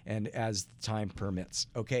go, and as time permits.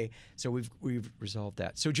 Okay, so we've resolved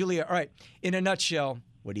that. So Julia, all right, in a nutshell,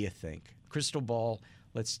 what do you think? Crystal ball,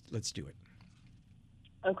 let's do it.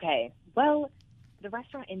 Okay, well, the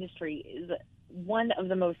restaurant industry is one of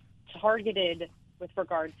the most targeted with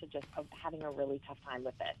regards to just having a really tough time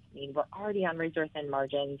with this. I mean, we're already on razor-thin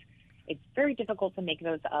margins. It's very difficult to make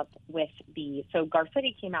those up with so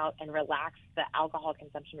Garcetti came out and relaxed the alcohol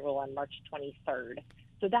consumption rule on March 23rd.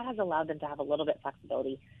 So that has allowed them to have a little bit of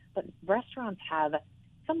flexibility. But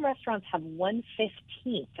some restaurants have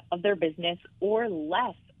 1/15 of their business or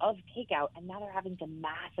less of takeout, and now they're having to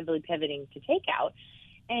massively pivoting to takeout.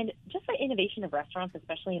 And just the innovation of restaurants,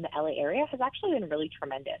 especially in the LA area, has actually been really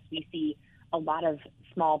tremendous. We see a lot of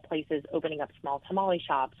small places opening up small tamale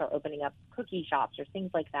shops or opening up cookie shops or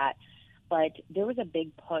things like that. But there was a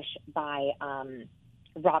big push by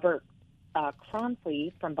Robert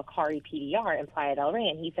Cronsley from Bacardi PDR in Playa del Rey,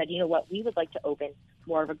 and he said, you know what, we would like to open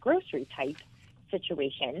more of a grocery type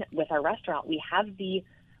situation with our restaurant. We have the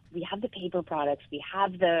paper products, we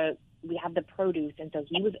have the produce, and so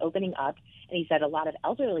he was opening up, and he said a lot of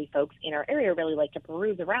elderly folks in our area really like to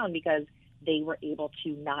peruse around because they were able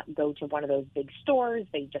to not go to one of those big stores.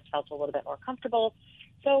 They just felt a little bit more comfortable.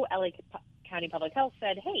 So LA County Public Health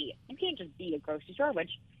said, hey, you can't just be a grocery store, which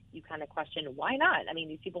you kind of question, why not? I mean,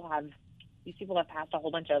 these people have passed a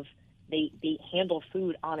whole bunch of, they handle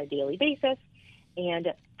food on a daily basis, and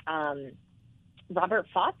Robert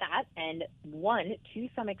fought that and won to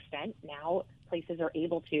some extent. Now places are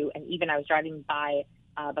able to, and even I was driving by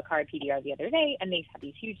Bacardi PDR the other day, and they have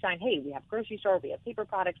these huge signs, hey, we have grocery store, we have paper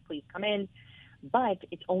products, please come in. But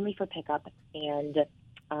it's only for pickup, and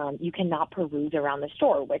you cannot peruse around the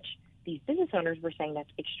store, which these business owners were saying that's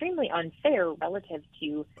extremely unfair relative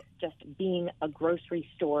to just being a grocery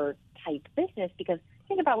store type business. Because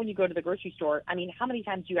think about when you go to the grocery store, I mean, how many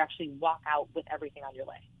times do you actually walk out with everything on your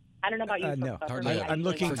list? I don't know about you. No, but I'm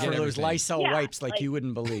looking for those Lysol wipes like you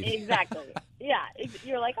wouldn't believe. Exactly. Yeah,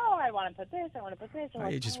 you're like, oh, I want to put this, I want to put this.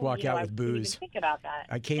 You just walk out with booze. Think about that.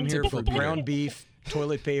 I came here for ground beef,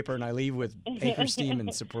 toilet paper, and I leave with Anchor Steam and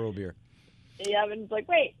Sapporo beer. Yeah, and it's like,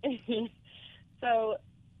 wait. So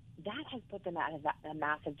that has put them at a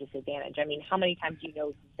massive disadvantage. I mean, how many times do you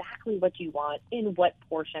know exactly what you want, in what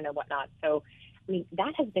portion and whatnot? So, I mean,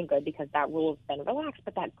 that has been good because that rule has been relaxed,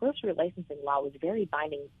 but that grocery licensing law was very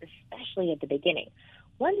binding, especially at the beginning.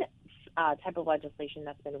 One type of legislation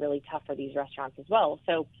that's been really tough for these restaurants as well.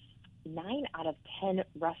 So 9 out of 10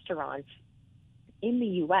 restaurants in the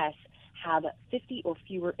U.S. have 50 or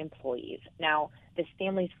fewer employees. Now, this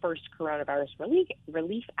Family's First Coronavirus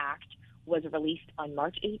Relief Act was released on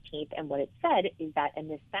March 18th, and what it said is that, and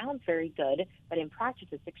this sounds very good, but in practice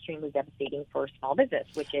it's extremely devastating for a small business,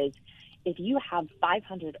 which is if you have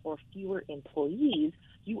 500 or fewer employees,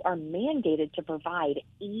 you are mandated to provide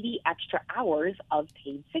 80 extra hours of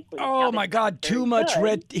paid sick leave. Oh, my God, too much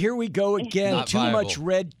red. Here we go again. Not too viable. much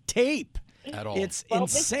red tape. At all. It's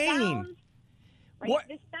insane.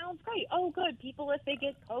 This sounds great. Oh, good. People, if they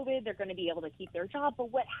get COVID, they're going to be able to keep their job.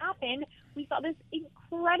 But what happened, we saw this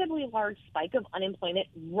incredibly large spike of unemployment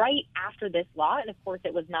right after this law. And, of course,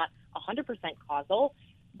 it was not 100% causal,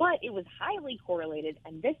 but it was highly correlated.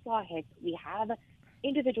 And this law hits. We have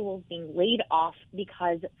individuals being laid off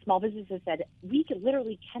because small businesses said, we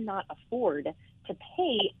literally cannot afford to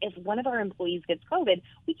pay if one of our employees gets COVID.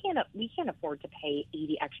 We can't afford to pay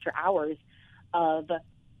 80 extra hours of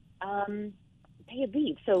paid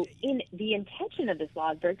leave. So in the intention of this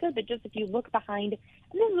law is very good, but just if you look behind,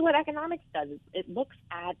 and this is what economics does, it looks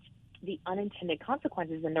at the unintended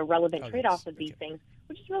consequences and the relevant trade-offs of these things,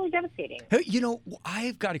 which is really devastating. Hey, you know,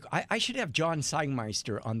 I should have John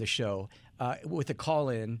Seigmeister on the show with a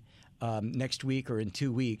call-in next week or in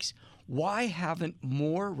 2 weeks. Why haven't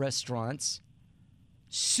more restaurants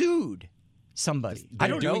sued somebody? They're I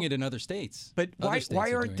don't doing know. it in other states. But Other states why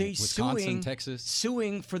are aren't doing they it. Wisconsin, suing Texas.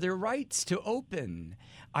 suing for their rights to open?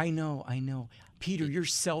 I know. Peter, you're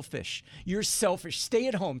selfish. You're selfish. Stay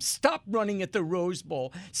at home. Stop running at the Rose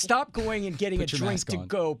Bowl. Stop going and getting Put a your drink mask to on.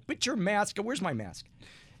 go. Put your mask on. Where's my mask?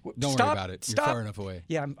 Don't Stop, worry about it. Stop. You're far enough away.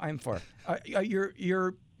 Yeah, I'm far.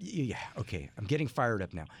 Yeah, okay. I'm getting fired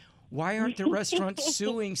up now. Why aren't the restaurants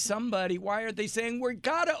suing somebody? Why aren't they saying we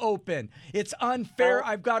gotta open? It's unfair.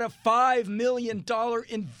 I've got a $5 million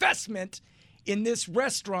investment in this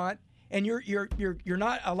restaurant, and you're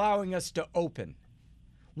not allowing us to open.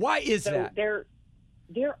 Why is that? There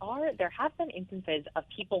have been instances of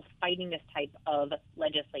people fighting this type of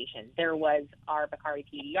legislation. There was our Bacardi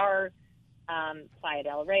PDR, Playa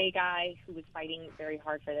del Rey guy who was fighting very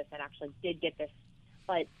hard for this and actually did get this.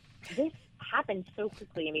 But this happened so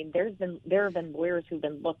quickly. I mean, there have been lawyers who've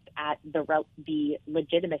been looked at the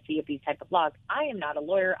legitimacy of these type of laws. I am not a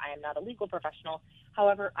lawyer. I am not a legal professional.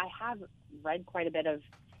 However, I have read quite a bit of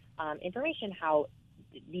information how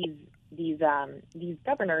these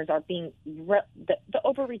governors are being the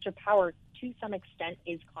overreach of power to some extent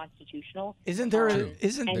is constitutional. Isn't there at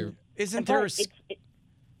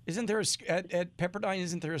Pepperdine?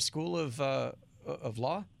 Isn't there a school of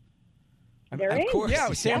law? There is? Of course.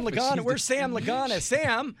 Yeah, Sam but Lagana. she's Where's Sam Lagana?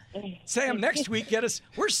 Sam, next week, get us.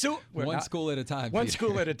 We're one school at a time. One Peter.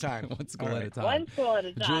 school at a time. One school All at right. a time. One school at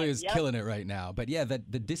a time. Julia's Yep. killing it right now. But yeah, the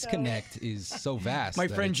disconnect is so vast. My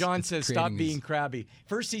that friend it's- John it's says, stop creating being these- crabby.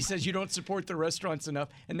 First he says you don't support the restaurants enough,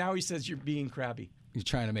 and now he says you're being crabby. He's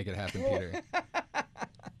trying to make it happen, Peter.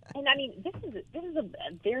 And I mean, this is a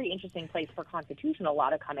very interesting place for constitutional law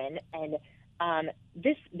to come in, and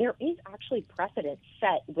there is actually precedent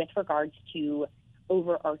set with regards to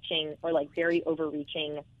overarching or like very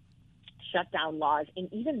overreaching shutdown laws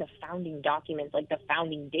in even the founding documents, like the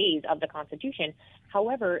founding days of the Constitution.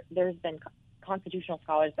 However, there's been constitutional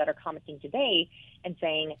scholars that are commenting today and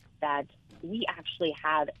saying that we actually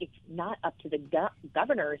have, it's not up to the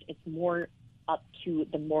governors, it's more up to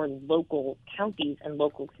the more local counties and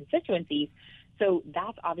local constituencies. So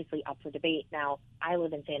that's obviously up for debate. Now, I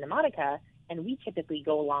live in Santa Monica, and we typically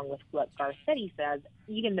go along with what Garcetti says,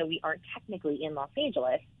 even though we aren't technically in Los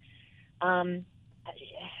Angeles. I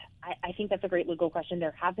think that's a great legal question.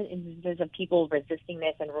 There have been instances of people resisting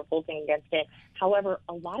this and revolting against it. However,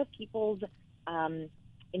 a lot of people's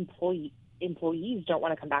employees don't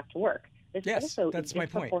want to come back to work. This that's my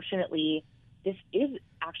point. This is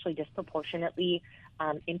actually disproportionately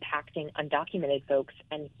impacting undocumented folks.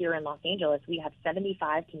 And here in Los Angeles, we have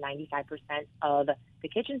 75 to 95% of the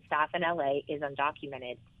kitchen staff in LA is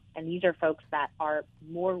undocumented. And these are folks that are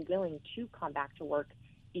more willing to come back to work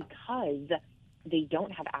because they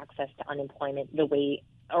don't have access to unemployment the way,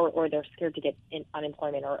 or they're scared to get in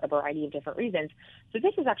unemployment or a variety of different reasons. So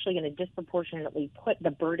this is actually going to disproportionately put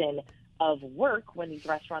the burden of work when these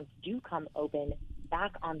restaurants do come open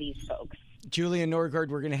back on these folks. Julia Norgard,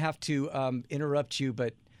 we're going to have to interrupt you,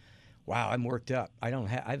 but wow, I'm worked up. I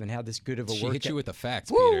haven't had this good of a She workout. hit you with the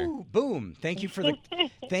facts, Woo! Peter. Boom! Thank you for the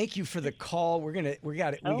call. We got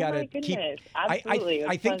to keep. Absolutely.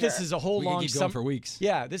 I think this is a whole We can long keep going for weeks.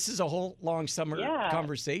 Yeah, this is a whole long summer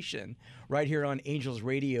conversation right here on Angels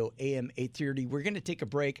Radio AM 830. We're going to take a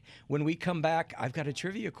break. When we come back, I've got a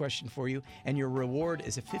trivia question for you, and your reward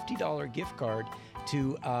is a $50 gift card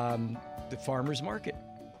to the Farmers Market.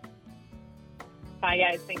 Bye,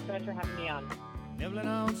 guys. Thanks so much for having me on. Nibbling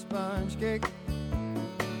on sponge cake,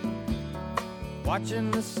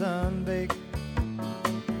 watching the sun bake.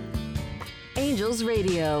 Angels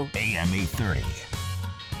Radio. AM 830.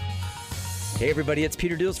 Hey everybody, it's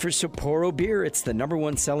Peter Dills for Sapporo Beer. It's the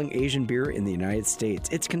 #1 selling Asian beer in the United States.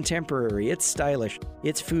 It's contemporary, it's stylish,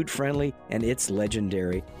 it's food friendly, and it's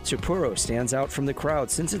legendary. Sapporo stands out from the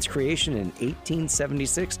crowd. Since its creation in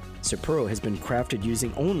 1876, Sapporo has been crafted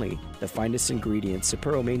using only the finest ingredients.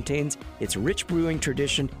 Sapporo maintains its rich brewing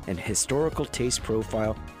tradition and historical taste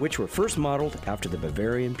profile, which were first modeled after the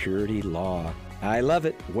Bavarian purity law. I love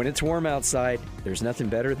it. When it's warm outside, there's nothing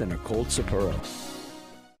better than a cold Sapporo.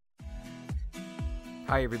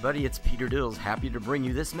 Hi everybody, it's Peter Dills, happy to bring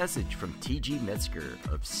you this message from T.G. Metzger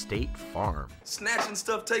of State Farm. Snatching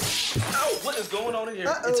stuff take. Oh, what is going on in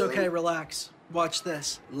here? It's okay, relax. Watch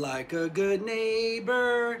this. Like a good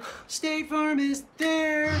neighbor, State Farm is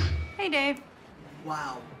there. Hey, Dave.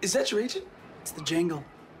 Wow. Is that your agent? It's the jingle.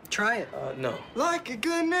 Try it. No. Like a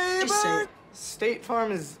good neighbor. Just say it. State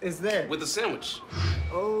Farm is there. With a sandwich.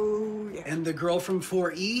 Oh, yeah. And the girl from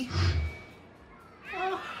 4E?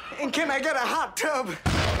 And can I get a hot tub?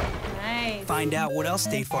 Nice. Find out what else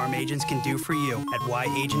State Farm agents can do for you at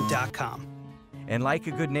yagent.com. And like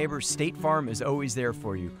a good neighbor, State Farm is always there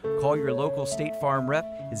for you. Call your local State Farm rep.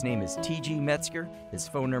 His name is T.G. Metzger. His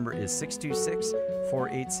phone number is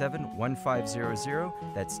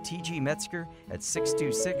 626-487-1500. That's T.G. Metzger at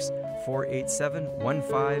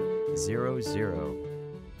 626-487-1500.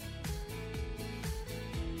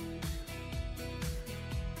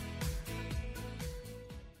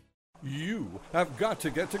 You have got to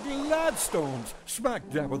get to Gladstone's, smack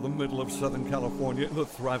dab in the middle of Southern California in the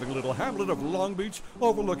thriving little hamlet of Long Beach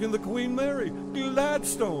overlooking the Queen Mary.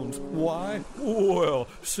 Gladstone's. Why? Well,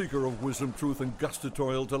 seeker of wisdom, truth, and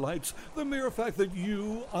gustatorial delights, the mere fact that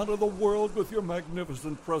you honor the world with your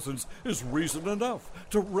magnificent presence is reason enough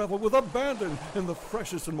to revel with abandon in the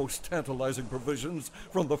freshest and most tantalizing provisions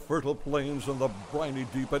from the fertile plains and the briny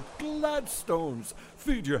deep at Gladstone's.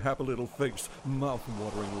 Feed your happy little face,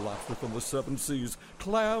 mouth-watering laughter from the 7 seas,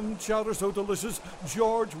 clam chowder so delicious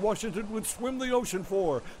George Washington would swim the ocean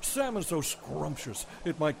for, salmon so scrumptious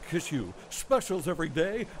it might kiss you, specials every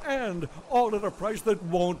day, and all at a price that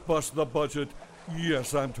won't bust the budget.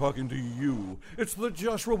 Yes, I'm talking to you. It's the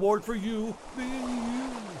just reward for you being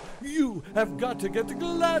you. You have got to get to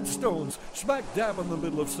Gladstone's, smack dab in the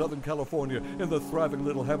middle of Southern California in the thriving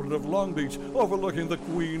little hamlet of Long Beach overlooking the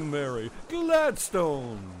Queen Mary.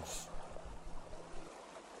 Gladstone's.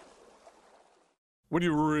 When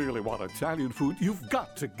you really want Italian food, you've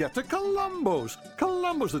got to get to Columbo's.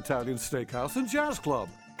 Columbo's Italian Steakhouse and Jazz Club.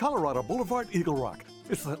 Colorado Boulevard, Eagle Rock.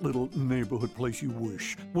 It's that little neighborhood place you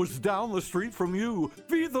wish was down the street from you.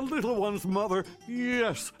 Be the little one's mother.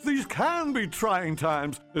 Yes, these can be trying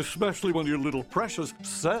times, especially when your little precious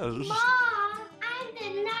says... Mom, I'm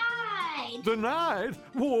denied. Denied?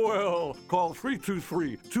 Well, call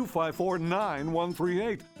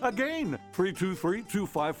 323-254-9138. Again,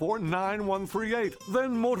 323-254-9138.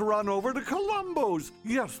 Then motor on over to Columbo's.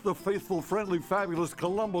 Yes, the faithful, friendly, fabulous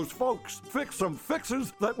Columbo's folks. Fix some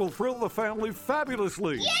fixes that will thrill the family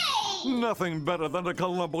fabulously. Yay! Nothing better than a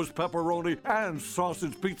Columbo's pepperoni and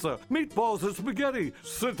sausage pizza, meatballs and spaghetti,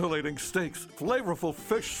 scintillating steaks, flavorful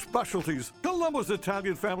fish specialties, Columbo's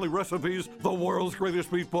Italian family recipes, the world's greatest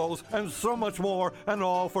meatballs, and so much more, and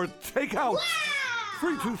all for takeout. Wow!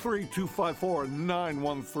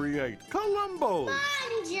 323-254-9138. Columbo's.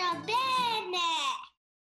 Mangia bene.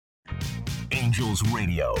 Angels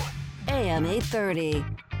Radio. AM 830.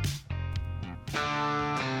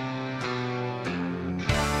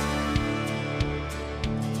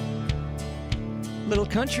 Little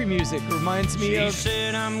country music reminds me of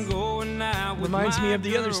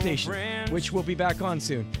the other station, which will be back on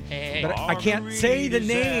soon. Hey. But I can't say the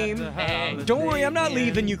name. Hey. Don't worry, I'm not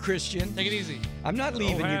leaving you, Christian. Take it easy. I'm not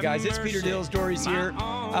leaving you guys. It's Peter Dills. Dory's here.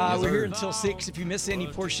 We're here until 6. If you miss any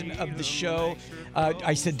portion of the show,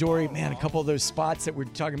 I said, Dory, man, a couple of those spots that we're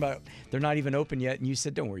talking about, they're not even open yet. And you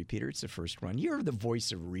said, don't worry, Peter, it's the first run. You're the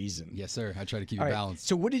voice of reason. Yes, sir. I try to keep All it right. balanced.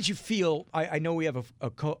 So what did you feel? I know we have a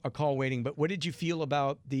call waiting, but what did you feel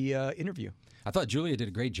about the interview? I thought Julia did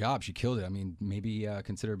a great job. She killed it. I mean, maybe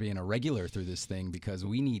consider being a regular through this thing, because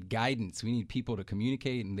we need guidance. We need people to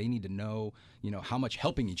communicate, and they need to know, how much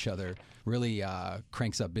helping each other really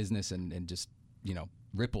cranks up business and just,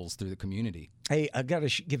 ripples through the community. Hey, I've got to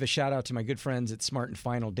give a shout out to my good friends at Smart and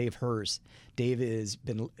Final, Dave Hers. Dave has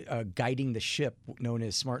been guiding the ship known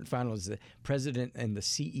as Smart and Final, as the president and the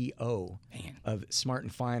CEO of Smart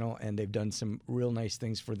and Final, and they've done some real nice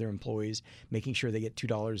things for their employees, making sure they get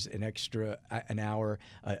 $2 an extra an hour,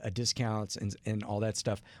 discounts, and all that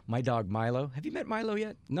stuff. My dog Milo, have you met Milo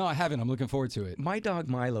yet? No, I haven't. I'm looking forward to it. My dog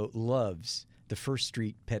Milo loves the First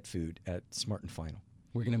Street pet food at Smart and Final.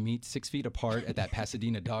 We're going to meet 6 feet apart at that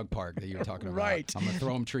Pasadena dog park that you were talking about. Right. I'm going to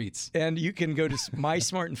throw them treats. And you can go to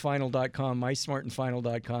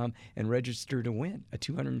mysmartandfinal.com, and register to win a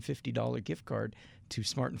 $250 gift card to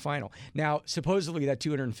Smart and Final. Now, supposedly that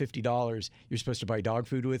 $250 you're supposed to buy dog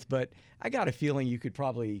food with, but I got a feeling you could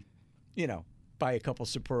probably, buy a couple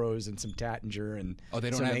Sapporos and some Tattinger and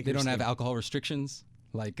they don't have alcohol restrictions?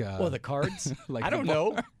 Like the cards? like I don't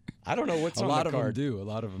know. I don't know what's on the card. A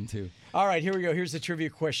lot of them do. All right, here we go. Here's the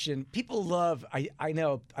trivia question. People love, I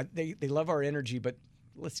know, they love our energy, but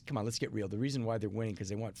let's get real. The reason why they're winning because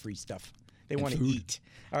they want free stuff. They want to eat.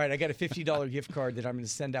 All right, I got a $50 gift card that I'm going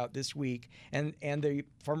to send out this week. And the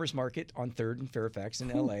farmer's market on 3rd in Fairfax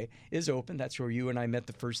in L.A. is open. That's where you and I met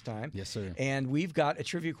the first time. Yes, sir. And we've got a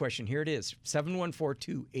trivia question. Here it is,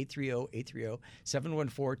 714-2-830-830,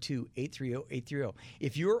 714-2-830-830.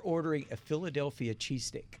 If you're ordering a Philadelphia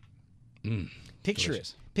cheesesteak, picture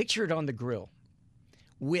delicious. it. Picture it on the grill.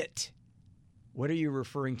 Wit. What are you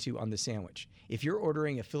referring to on the sandwich? If you're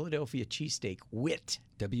ordering a Philadelphia cheesesteak, wit.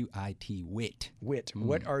 W-I-T, wit. Wit.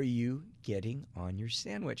 What are you getting on your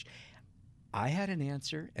sandwich? I had an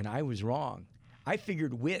answer, and I was wrong. I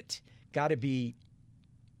figured wit got to be,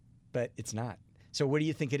 but it's not. So what do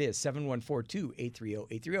you think it is?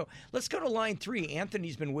 714-2-830-830. Let's go to line 3.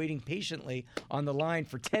 Anthony's been waiting patiently on the line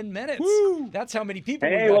for 10 minutes. Woo! That's how many people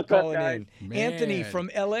we got calling in. Man. Anthony from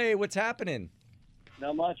L.A., what's happening?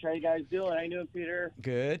 Not much. How you guys doing? How you doing, Peter?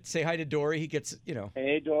 Good. Say hi to Dory. He gets,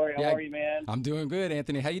 Hey, Dory. How are you, man? I'm doing good,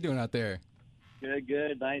 Anthony. How you doing out there?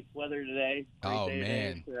 Good. Nice weather today. Great day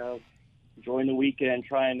man. Today, so enjoying the weekend,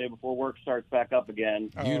 trying to before work starts back up again.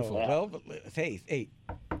 Beautiful. Well, hey.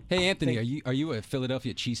 Hey, Anthony, are you a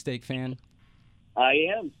Philadelphia cheesesteak fan? I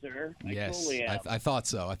am, sir. Yes, totally am. I thought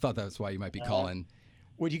so. I thought that's why you might be calling.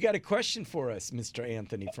 Well, you got a question for us, Mr.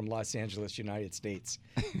 Anthony from Los Angeles, United States.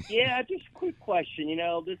 Yeah, just a quick question.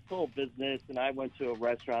 This whole business, and I went to a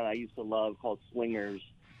restaurant I used to love called Swingers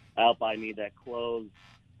out by me that closed.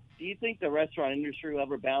 Do you think the restaurant industry will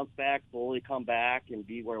ever bounce back, fully come back, and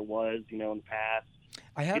be where it was, in the past?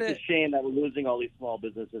 It's a shame that we're losing all these small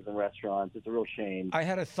businesses and restaurants. It's a real shame. I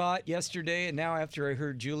had a thought yesterday, and now after I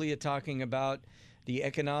heard Julia talking about the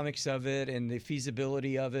economics of it and the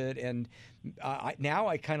feasibility of it, and now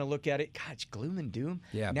I kind of look at it, God, it's gloom and doom.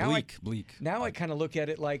 Yeah, now bleak. Now I kind of look at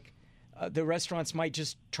it like the restaurants might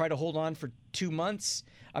just try to hold on for 2 months.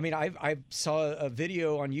 I mean, I saw a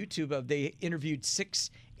video on YouTube of they interviewed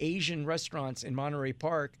 6 Asian restaurants in Monterey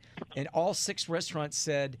Park, and all 6 restaurants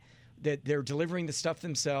said that they're delivering the stuff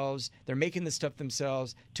themselves, they're making the stuff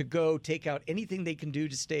themselves to go take out anything they can do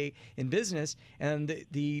to stay in business. And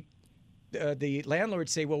the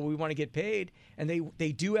landlords say, well, we want to get paid, and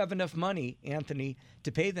they do have enough money, Anthony,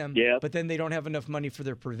 to pay them, but then they don't have enough money for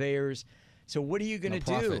their purveyors. So what are you going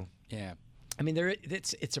to do? Yeah. I mean,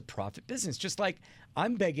 it's a profit business, just like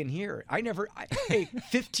I'm begging here. Hey,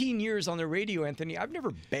 15 years on the radio, Anthony, I've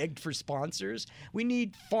never begged for sponsors. We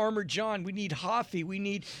need Farmer John. We need Hoffy. We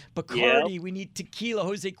need Bacardi. We need Tequila,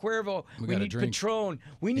 Jose Cuervo. We need Patron.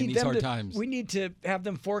 We need them we need to have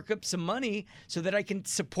them fork up some money so that I can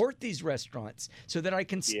support these restaurants, so that I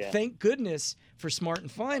can thank goodness for Smart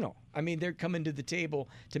and Final. I mean, they're coming to the table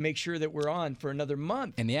to make sure that we're on for another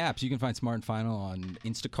month. And the apps, you can find Smart and Final on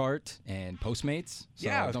Instacart and Postmates. So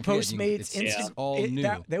don't Postmates, forget, it's all new.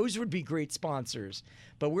 Those would be great sponsors.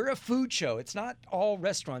 But we're a food show. It's not all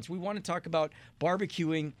restaurants. We want to talk about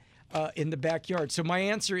barbecuing in the backyard. So my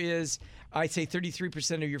answer is, I'd say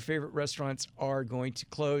 33% of your favorite restaurants are going to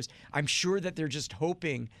close. I'm sure that they're just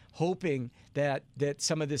hoping that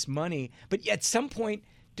some of this money. But at some point,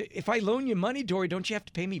 if I loan you money, Dory, don't you have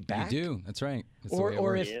to pay me back? You do. That's right. That's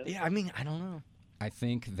I mean, I don't know. I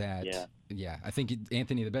think that, I think,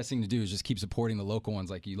 Anthony, the best thing to do is just keep supporting the local ones.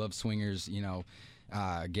 Like, you love Swingers,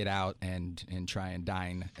 get out and try and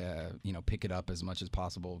dine, pick it up as much as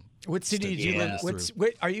possible. What city do you live?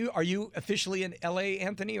 Are you officially in LA,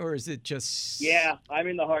 Anthony, or is it just? Yeah, I'm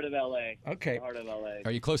in the heart of LA. Okay. The heart of LA.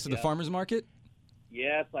 Are you close to the farmers market?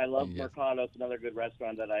 Yes, I love Mercado. It's another good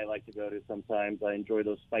restaurant that I like to go to sometimes. I enjoy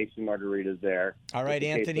those spicy margaritas there. All right,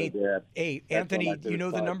 Anthony. Hey, Anthony, you know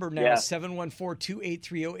the number now,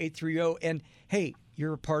 714-283-0830. And, hey,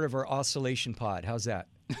 you're a part of our Oscillation Pod. How's that?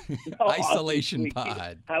 Isolation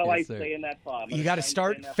Pod. How do I stay in that pod? You got to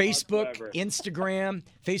start Facebook, Instagram.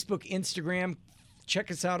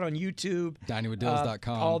 Check us out on YouTube.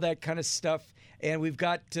 DiningWithDills.com. All that kind of stuff. And we've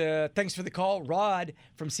got, thanks for the call, Rod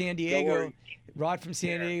from San Diego. Rod from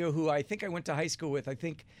San Diego, who I think I went to high school with. I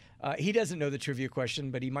think he doesn't know the trivia question,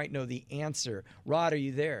 but he might know the answer. Rod, are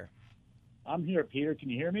you there? I'm here, Peter. Can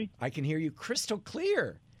you hear me? I can hear you crystal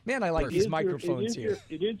clear. Man, I like these microphones here.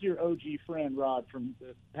 It is your OG friend, Rod, from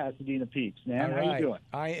the Pasadena Peeps, man. How you doing?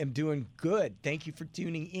 I am doing good. Thank you for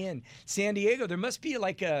tuning in. San Diego, there must be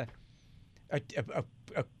like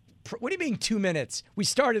what do you mean 2 minutes? We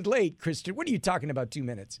started late, Christian. What are you talking about 2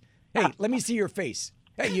 minutes? Hey, let me see your face.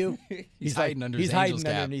 Hey, you. He's hiding under his hiding angel's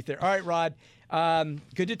cap. underneath there. All right, Rod.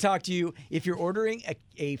 Good to talk to you. If you're ordering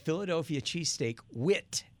a Philadelphia cheesesteak,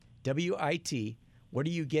 WIT, W-I-T, what are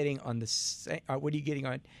you getting on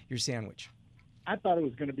your sandwich? I thought it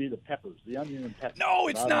was going to be the peppers, the onion and peppers. No,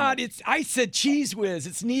 it's not. I said Cheese Whiz.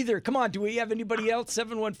 It's neither. Come on. Do we have anybody else?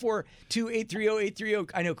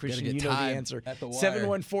 714-283-0830. I know, Christian, you know the answer.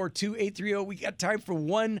 714-283-0830. We got time for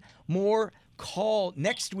one more call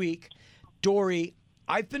next week. Dory,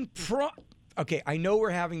 I've been okay, I know we're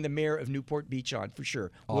having the mayor of Newport Beach on for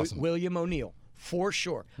sure. Awesome. William O'Neill, for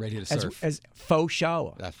sure. Ready to surf. As faux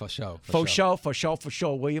show. For show.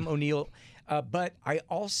 William O'Neill. But I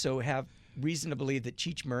also have reason to believe that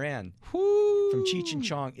Cheech Moran from Cheech and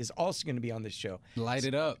Chong is also going to be on this show. Light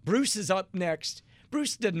it up. Bruce is up next.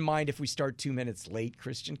 Bruce doesn't mind if we start 2 minutes late,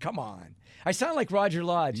 Christian. Come on. I sound like Roger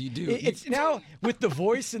Lodge. You do. It's now with the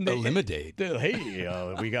voice and the eliminate.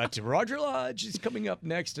 We got Roger Lodge is coming up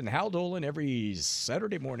next, and Hal Dolan every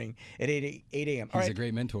Saturday morning at 8 a.m. He's a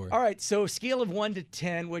great mentor. All right, so scale of 1 to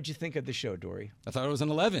 10, what'd you think of the show, Dory? I thought it was an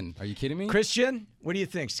 11. Are you kidding me? Christian, what do you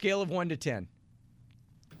think? Scale of 1 to 10.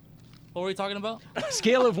 What were we talking about?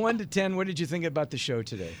 Scale of 1 to 10, what did you think about the show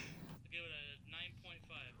today? I'll give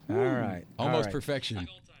it a 9.5. All right. Almost perfection.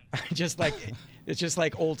 It's just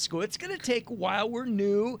like old school. It's going to take a while. We're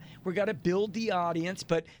new. We're got to build the audience.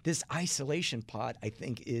 But this isolation pod, I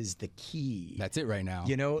think, is the key. That's it right now.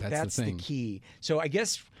 That's the thing. So I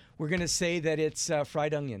guess we're going to say that it's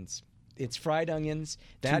fried onions. It's fried onions.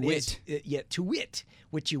 That is, to wit.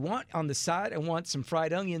 What you want on the side, I want some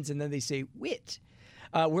fried onions. And then they say wit.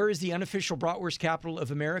 Where is the unofficial bratwurst capital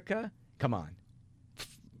of America? Come on.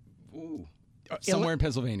 Ooh. Somewhere in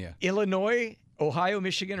Pennsylvania. Illinois Ohio,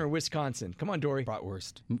 Michigan, or Wisconsin? Come on, Dory.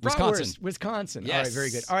 Bratwurst. Wisconsin. Yes. All right, very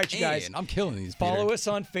good. All right, you guys. Man, I'm killing these. Follow Peter. us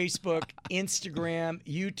on Facebook, Instagram,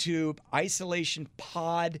 YouTube, Isolation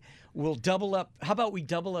Pod. We'll double up. How about we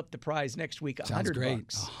double up the prize next week? Sounds great.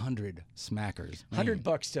 $100. 100 smackers.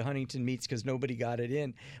 $100 to Huntington Meats because nobody got it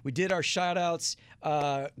in. We did our shout outs.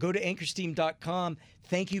 Go to anchorsteam.com.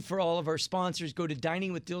 Thank you for all of our sponsors. Go to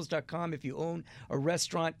diningwithdeals.com. If you own a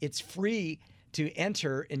restaurant, it's free to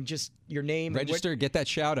enter and just your name. Register, get that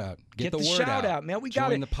shout out. Get the word shout out, man. We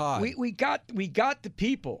got Join it. the pod. We got the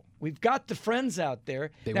people. We've got the friends out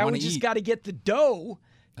there. They now wanna we just eat. got to get the dough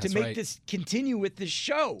to That's make right. this continue with this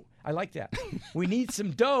show. I like that. We need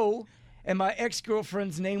some dough. And my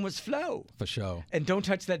ex-girlfriend's name was Flo. For sure. And don't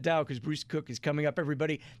touch that dial because Bruce Cook is coming up,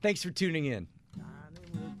 everybody. Thanks for tuning in.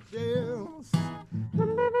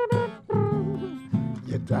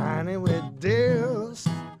 You're dining with Dales.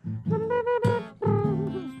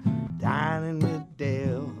 Dining with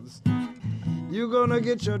Dales. You're gonna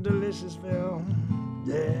get your delicious fill.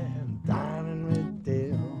 Yeah, dining with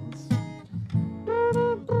Dales.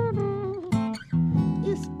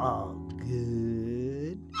 It's all good.